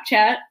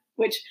Snapchat,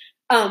 which,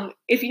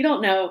 if you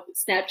don't know,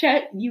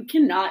 Snapchat, you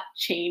cannot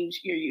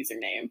change your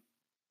username.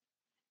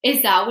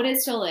 Is that what it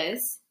still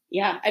is?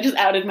 Yeah, I just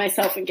outed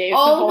myself and gave the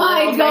whole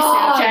world my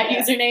Snapchat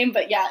username,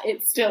 but yeah,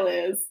 it still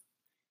is.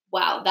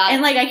 Wow.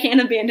 And like, I can't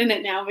abandon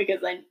it now because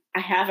I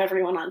have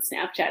everyone on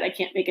Snapchat. I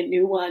can't make a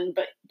new one,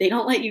 but they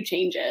don't let you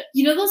change it.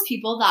 You know those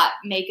people that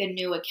make a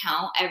new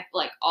account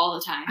like all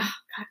the time? Oh,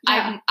 God,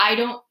 yeah. I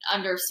don't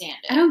understand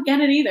it. I don't get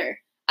it either.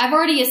 I've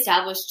already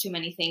established too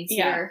many things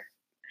here.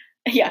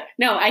 Yeah,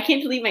 no, I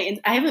can't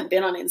delete I haven't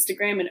been on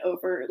Instagram in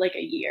over like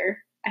a year.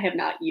 I have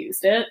not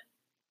used it.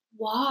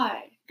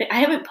 Why?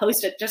 I haven't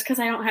posted just because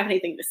I don't have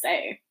anything to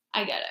say.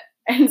 I get it.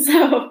 And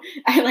so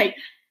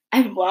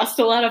I've lost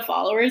a lot of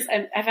followers.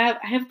 I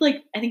have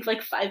like, I think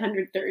like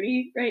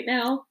 530 right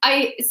now.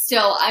 I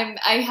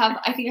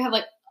think I have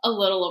like a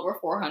little over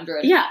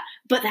 400. Yeah.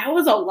 But that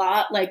was a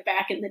lot like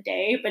back in the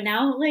day. But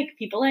now like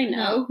people I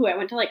know who I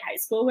went to like high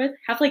school with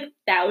have like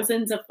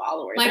thousands of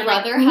followers. My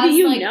brother has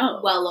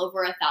well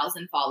over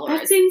 1,000 followers.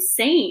 That's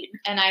insane.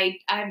 And I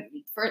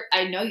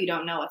know you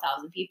don't know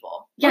 1,000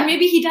 people. Yeah. Or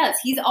maybe he does.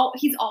 He's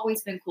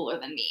always been cooler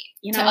than me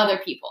to other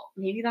people.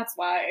 Maybe that's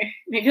why.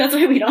 Maybe that's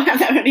why we don't have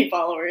that many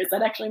followers.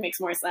 That actually makes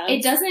more sense.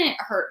 It doesn't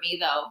hurt me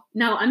though.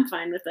 No, I'm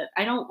fine with it.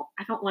 I don't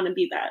want to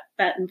be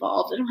that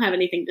involved. I don't have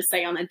anything to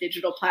say on a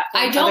digital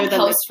platform. I don't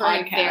post for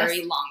a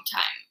very long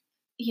time.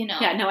 you know.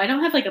 Yeah, no, I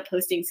don't have like a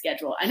posting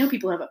schedule. I know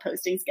people have a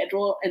posting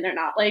schedule and they're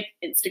not like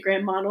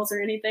Instagram models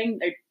or anything.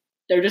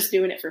 They're just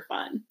doing it for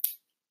fun.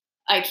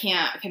 I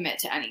can't commit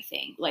to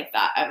anything like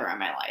that ever in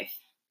my life.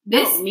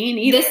 Me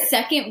neither. This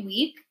second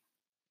week,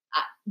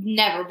 I've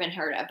never been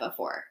heard of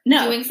before.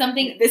 No. Doing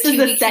something. This is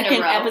the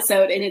second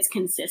episode and it's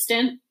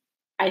consistent.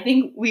 I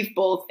think we've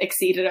both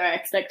exceeded our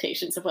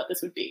expectations of what this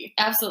would be.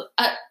 Absolutely.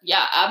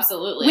 Yeah,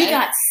 absolutely. We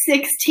got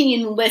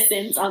 16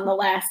 listens on the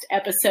last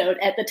episode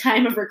at the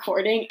time of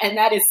recording, and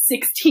that is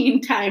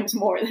 16 times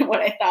more than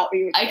what I thought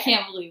we would get. I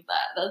can't believe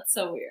that. That's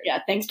so weird.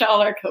 Yeah, thanks to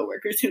all our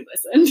coworkers who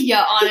listened.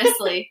 Yeah,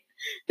 honestly.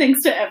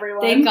 Thanks to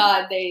everyone. Thank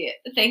God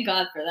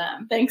for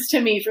them. Thanks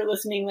to me for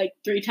listening like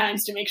 3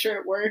 times to make sure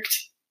it worked.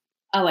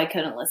 Oh, I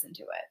couldn't listen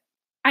to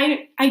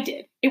it. I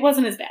did. It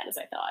wasn't as bad as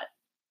I thought.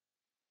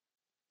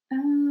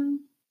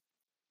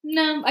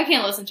 No, I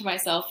can't listen to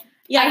myself.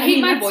 Yeah, I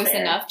hate my voice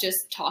enough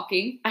just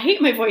talking. I hate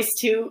my voice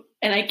too,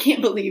 and I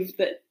can't believe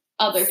that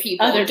other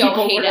people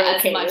don't hate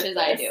it as much as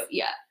I do.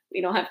 Yeah. We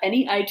don't have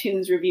any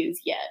iTunes reviews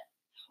yet.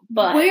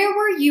 But where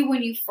were you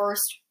when you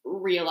first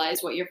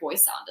realized what your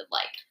voice sounded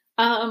like?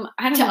 I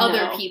don't know. To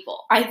other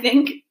people. I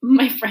think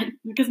my friend,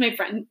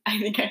 I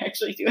think I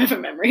actually do have a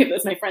memory of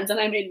this. My friends and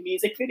I made a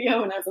music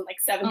video when I was in like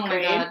 7th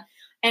grade. God.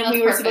 And That's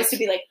we were perfect. supposed to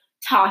be like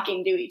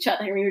talking to each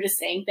other. We were just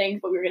saying things,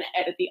 but we were going to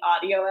edit the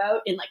audio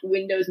out in like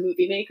Windows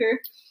Movie Maker.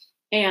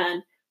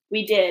 And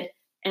we did.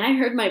 And I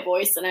heard my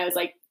voice and I was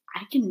like,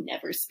 I can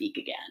never speak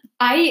again.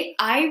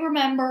 I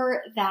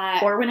remember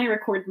that. Or when I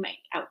record my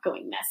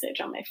outgoing message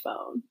on my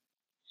phone.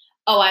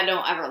 Oh, I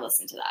don't ever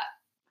listen to that.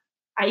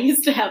 I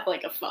used to have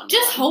like a fun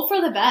Just hope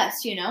for the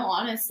best,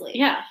 honestly.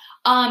 Yeah.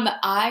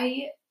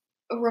 I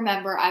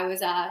remember I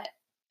was at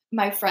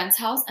my friend's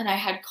house and I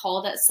had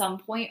called at some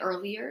point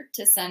earlier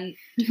to send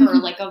her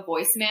like a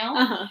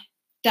voicemail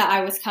that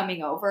I was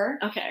coming over.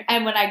 Okay.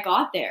 And when I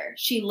got there,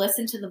 she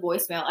listened to the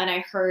voicemail and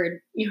I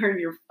heard... You heard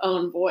your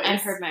own voice. I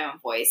heard my own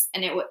voice.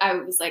 And I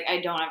was like, I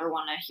don't ever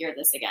want to hear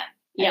this again.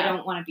 Yeah. I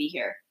don't want to be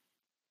here.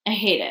 I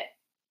hate it.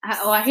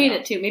 I hate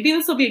it too. Maybe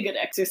this will be a good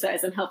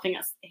exercise in helping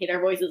us hate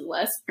our voices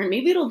less, or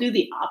maybe it'll do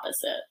the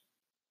opposite.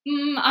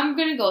 I'm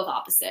gonna go with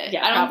opposite.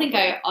 Yeah, I think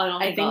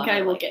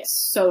I will get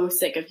so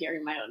sick of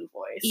hearing my own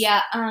voice.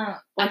 Yeah.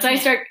 Once I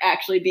start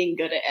actually being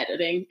good at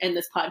editing, and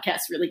this podcast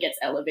really gets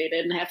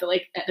elevated, and I have to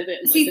like edit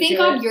it. See, thank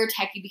God you're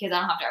techie because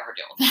I don't have to ever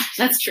deal with that.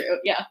 That's true.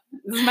 Yeah,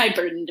 this is my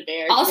burden to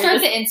bear. I'll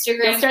start the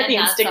Instagram. You'll start the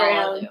Instagram. That's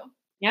all I'll do.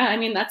 Yeah, I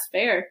mean that's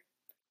fair.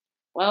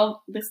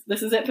 Well, this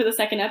is it for the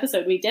second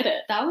episode. We did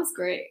it. That was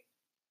great.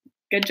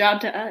 Good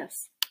job to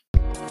us.